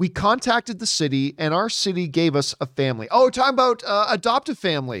 We contacted the city and our city gave us a family. Oh, talking about adoptive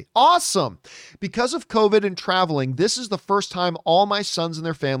family. Awesome. Because of COVID and traveling, this is the first time all my sons and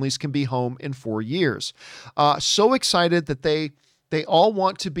their families can be home in 4 years. So excited that they all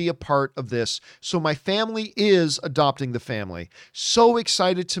want to be a part of this. So my family is adopting the family. So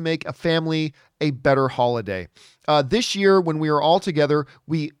excited to make a family a better holiday. This year, when we are all together,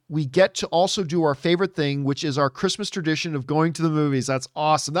 we get to also do our favorite thing, which is our Christmas tradition of going to the movies. That's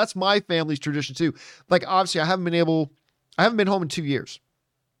awesome. That's my family's tradition too. Like, obviously, I haven't been home in 2 years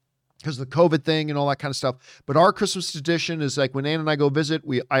because of the COVID thing and all that kind of stuff. But our Christmas tradition is like when Ann and I go visit,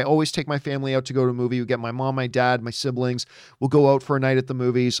 I always take my family out to go to a movie. We get my mom, my dad, my siblings. We'll go out for a night at the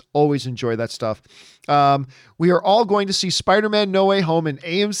movies. Always enjoy that stuff. We are all going to see Spider-Man No Way Home in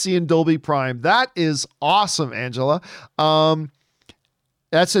AMC and Dolby Prime. That is awesome, Angela.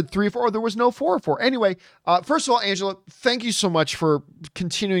 That said 3 or 4. There was no 4 or 4. Anyway, first of all, Angela, thank you so much for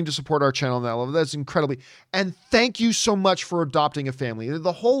continuing to support our channel on that level. That's incredibly. And thank you so much for adopting a family.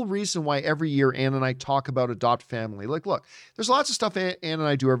 The whole reason why every year Ann and I talk about adopt family. Like, look, there's lots of stuff Ann and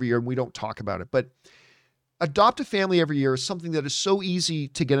I do every year and we don't talk about it. But adopt a family every year is something that is so easy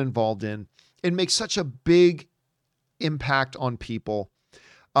to get involved in. It makes such a big impact on people.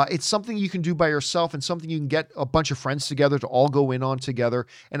 It's something you can do by yourself and something you can get a bunch of friends together to all go in on together.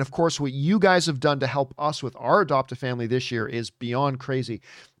 And of course, what you guys have done to help us with our adopt a family this year is beyond crazy.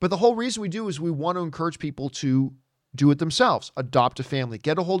 But the whole reason we do is we want to encourage people to do it themselves. Adopt a family.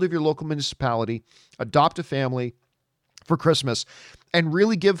 Get a hold of your local municipality, adopt a family for Christmas, and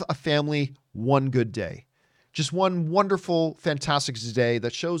really give a family one good day. Just one wonderful, fantastic day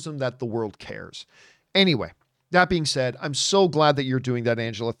that shows them that the world cares. Anyway, that being said, I'm so glad that you're doing that,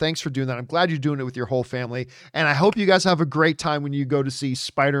 Angela. Thanks for doing that. I'm glad you're doing it with your whole family. And I hope you guys have a great time when you go to see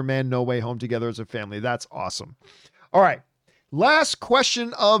Spider-Man No Way Home together as a family. That's awesome. All right. Last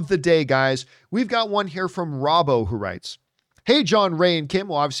question of the day, guys. We've got one here from Robbo who writes, hey, John, Ray, and Kim.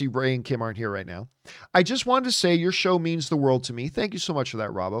 Well, obviously, Ray and Kim aren't here right now. I just wanted to say your show means the world to me. Thank you so much for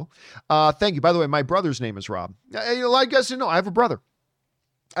that, Robbo. Thank you. By the way, my brother's name is Rob. A lot of you guys didn't know, I have a brother.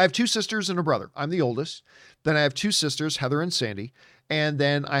 I have 2 sisters and a brother. I'm the oldest. Then I have 2 sisters, Heather and Sandy. And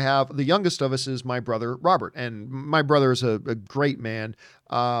then I have the youngest of us is my brother, Robert. And my brother is a great man.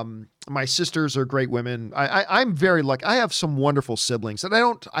 My sisters are great women. I'm very lucky. I have some wonderful siblings that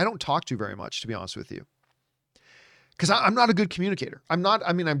I don't talk to very much, to be honest with you. because I'm not a good communicator. I'm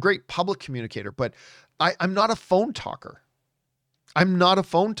a great public communicator, but I'm not a phone talker. I'm not a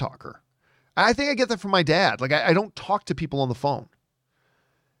phone talker. I think I get that from my dad. Like I don't talk to people on the phone.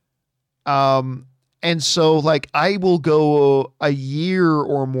 And so like I will go a year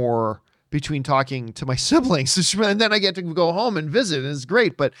or more between talking to my siblings, and then I get to go home and visit, and it's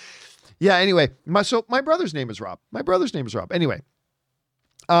great. But yeah, anyway, my brother's name is Rob. Anyway,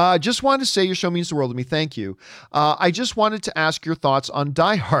 just wanted to say your show means the world to me. Thank you. I just wanted to ask your thoughts on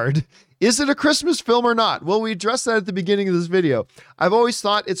Die Hard. Is it a Christmas film or not? Well, we addressed that at the beginning of this video. I've always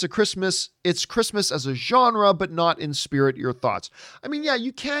thought it's Christmas as a genre, but not in spirit. Your thoughts? I mean, yeah,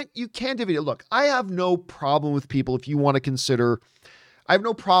 you can't divide it. Look, I have no problem with people if you want to consider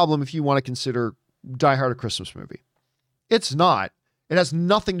Die Hard a Christmas movie. It's not. It has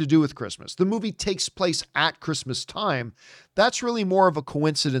nothing to do with Christmas. The movie takes place at Christmas time. That's really more of a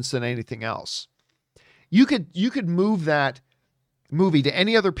coincidence than anything else. You could move that movie to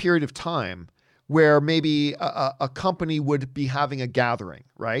any other period of time where maybe a company would be having a gathering,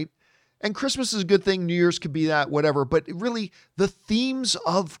 right? And Christmas is a good thing. New Year's could be that, whatever. But really, the themes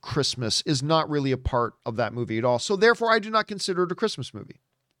of Christmas is not really a part of that movie at all. So therefore, I do not consider it a Christmas movie.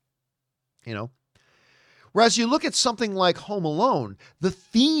 You know? Whereas you look at something like Home Alone, the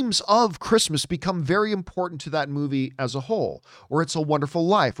themes of Christmas become very important to that movie as a whole. Or It's a Wonderful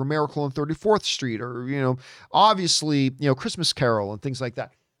Life, or Miracle on 34th Street, or, obviously, Christmas Carol and things like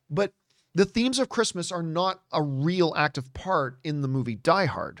that. But the themes of Christmas are not a real active part in the movie Die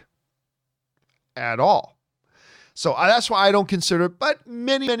Hard at all. So that's why I don't consider it, but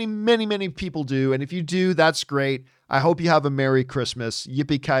many people do. And if you do, that's great. I hope you have a Merry Christmas.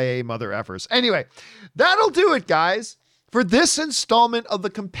 Yippee-ki-yay, mother effers. Anyway, that'll do it, guys, for this installment of the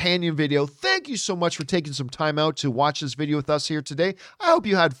companion video. Thank you so much for taking some time out to watch this video with us here today. I hope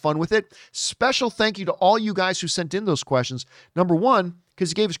you had fun with it. Special thank you to all you guys who sent in those questions. Number one, because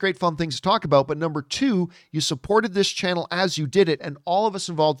you gave us great fun things to talk about. But number two, you supported this channel as you did it. And all of us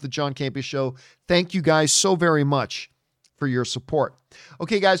involved with the John Campea Show, thank you guys so very much for your support.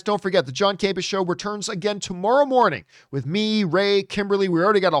 Okay, guys, don't forget the John Campea Show returns again tomorrow morning with me, Ray, Kimberly. We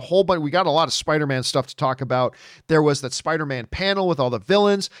already got we got a lot of Spider-Man stuff to talk about. There was that Spider-Man panel with all the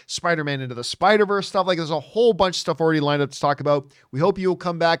villains, Spider-Man Into the Spider-Verse stuff. Like there's a whole bunch of stuff already lined up to talk about. We hope you'll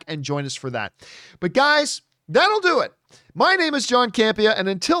come back and join us for that. But guys, that'll do it. My name is John Campea, and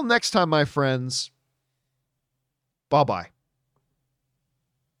until next time, my friends, bye-bye.